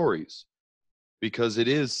stories because it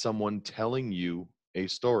is someone telling you a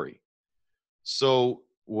story. So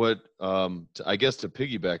what I guess to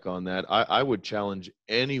piggyback on that, I would challenge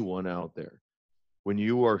anyone out there, when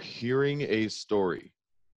you are hearing a story,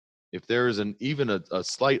 if there is even a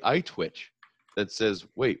slight eye twitch that says,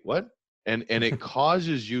 wait, what? And it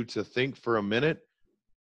causes you to think for a minute,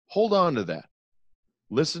 hold on to that.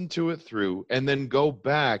 Listen to it through, and then go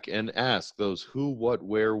back and ask those who, what,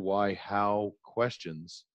 where, why, how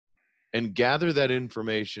questions, and gather that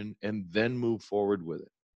information and then move forward with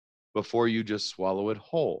it before you just swallow it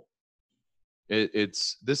whole.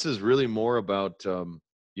 This is really more about,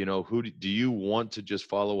 you know, who do you want to just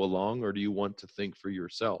follow along, or do you want to think for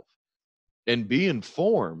yourself? And be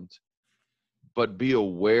informed, but be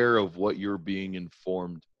aware of what you're being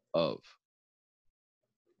informed of.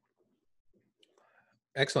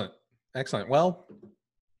 Excellent. Excellent. Well,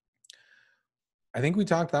 I think we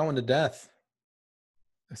talked that one to death.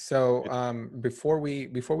 So before we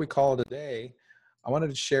call it a day, I wanted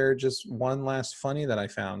to share just one last funny that I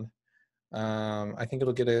found. I think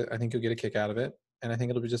you'll get a kick out of it, and I think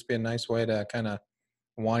it'll just be a nice way to kind of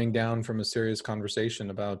wind down from a serious conversation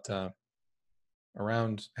about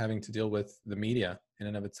around having to deal with the media in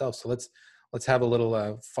and of itself. So let's have a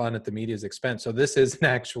little fun at the media's expense. So this is an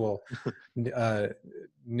actual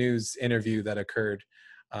news interview that occurred.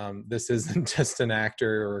 This isn't just an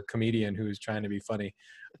actor or a comedian who's trying to be funny.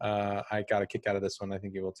 I got a kick out of this one. I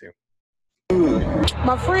think you will too.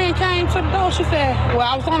 My friend came to the door. She said, well,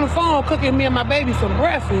 I was on the phone cooking me and my baby some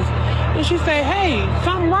breakfast. And she said, hey,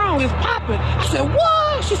 something wrong. It's popping. I said,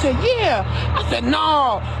 what? She said, yeah. I said,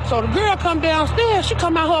 no. So the girl come downstairs. She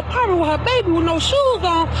come out her apartment with her baby with no shoes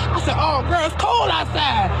on. I said, oh, girl, it's cold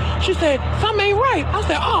outside. She said, something ain't right. I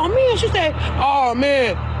said, oh, man. She said, oh,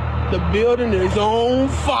 man, the building is on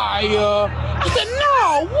fire. I said,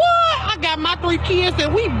 no, what? I got my 3 kids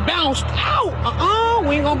and we bounced out.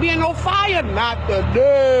 We ain't gonna be in no fire. Not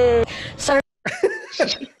today. Sir.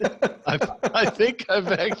 I think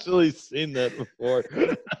I've actually seen that before.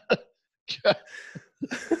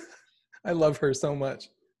 I love her so much.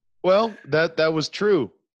 Well, that was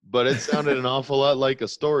true, but it sounded an awful lot like a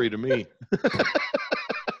story to me.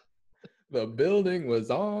 The building was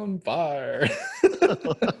on fire.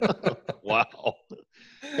 Wow.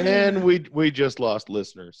 And we just lost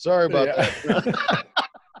listeners. Sorry about that.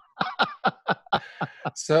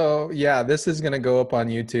 So yeah, this is going to go up on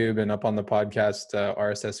YouTube and up on the podcast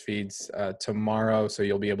RSS feeds tomorrow. So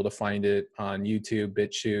you'll be able to find it on YouTube,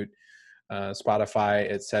 BitChute,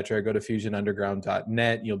 Spotify, etc. Go to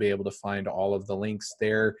fusionunderground.net. You'll be able to find all of the links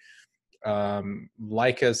there.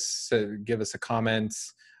 Like us, give us a comment.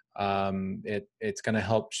 It's going to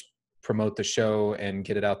help promote the show and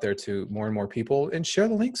get it out there to more and more people, and share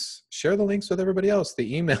the links with everybody else.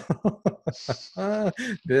 The email,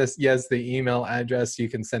 the email address, you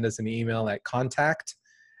can send us an email at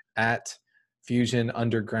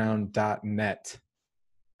contact@fusionunderground.net.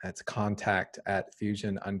 That's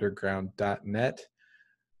contact@fusionunderground.net.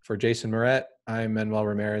 For Jason Moret, I'm Manuel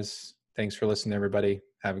Ramirez. Thanks for listening, everybody.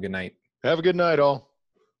 Have a good night. Have a good night, all.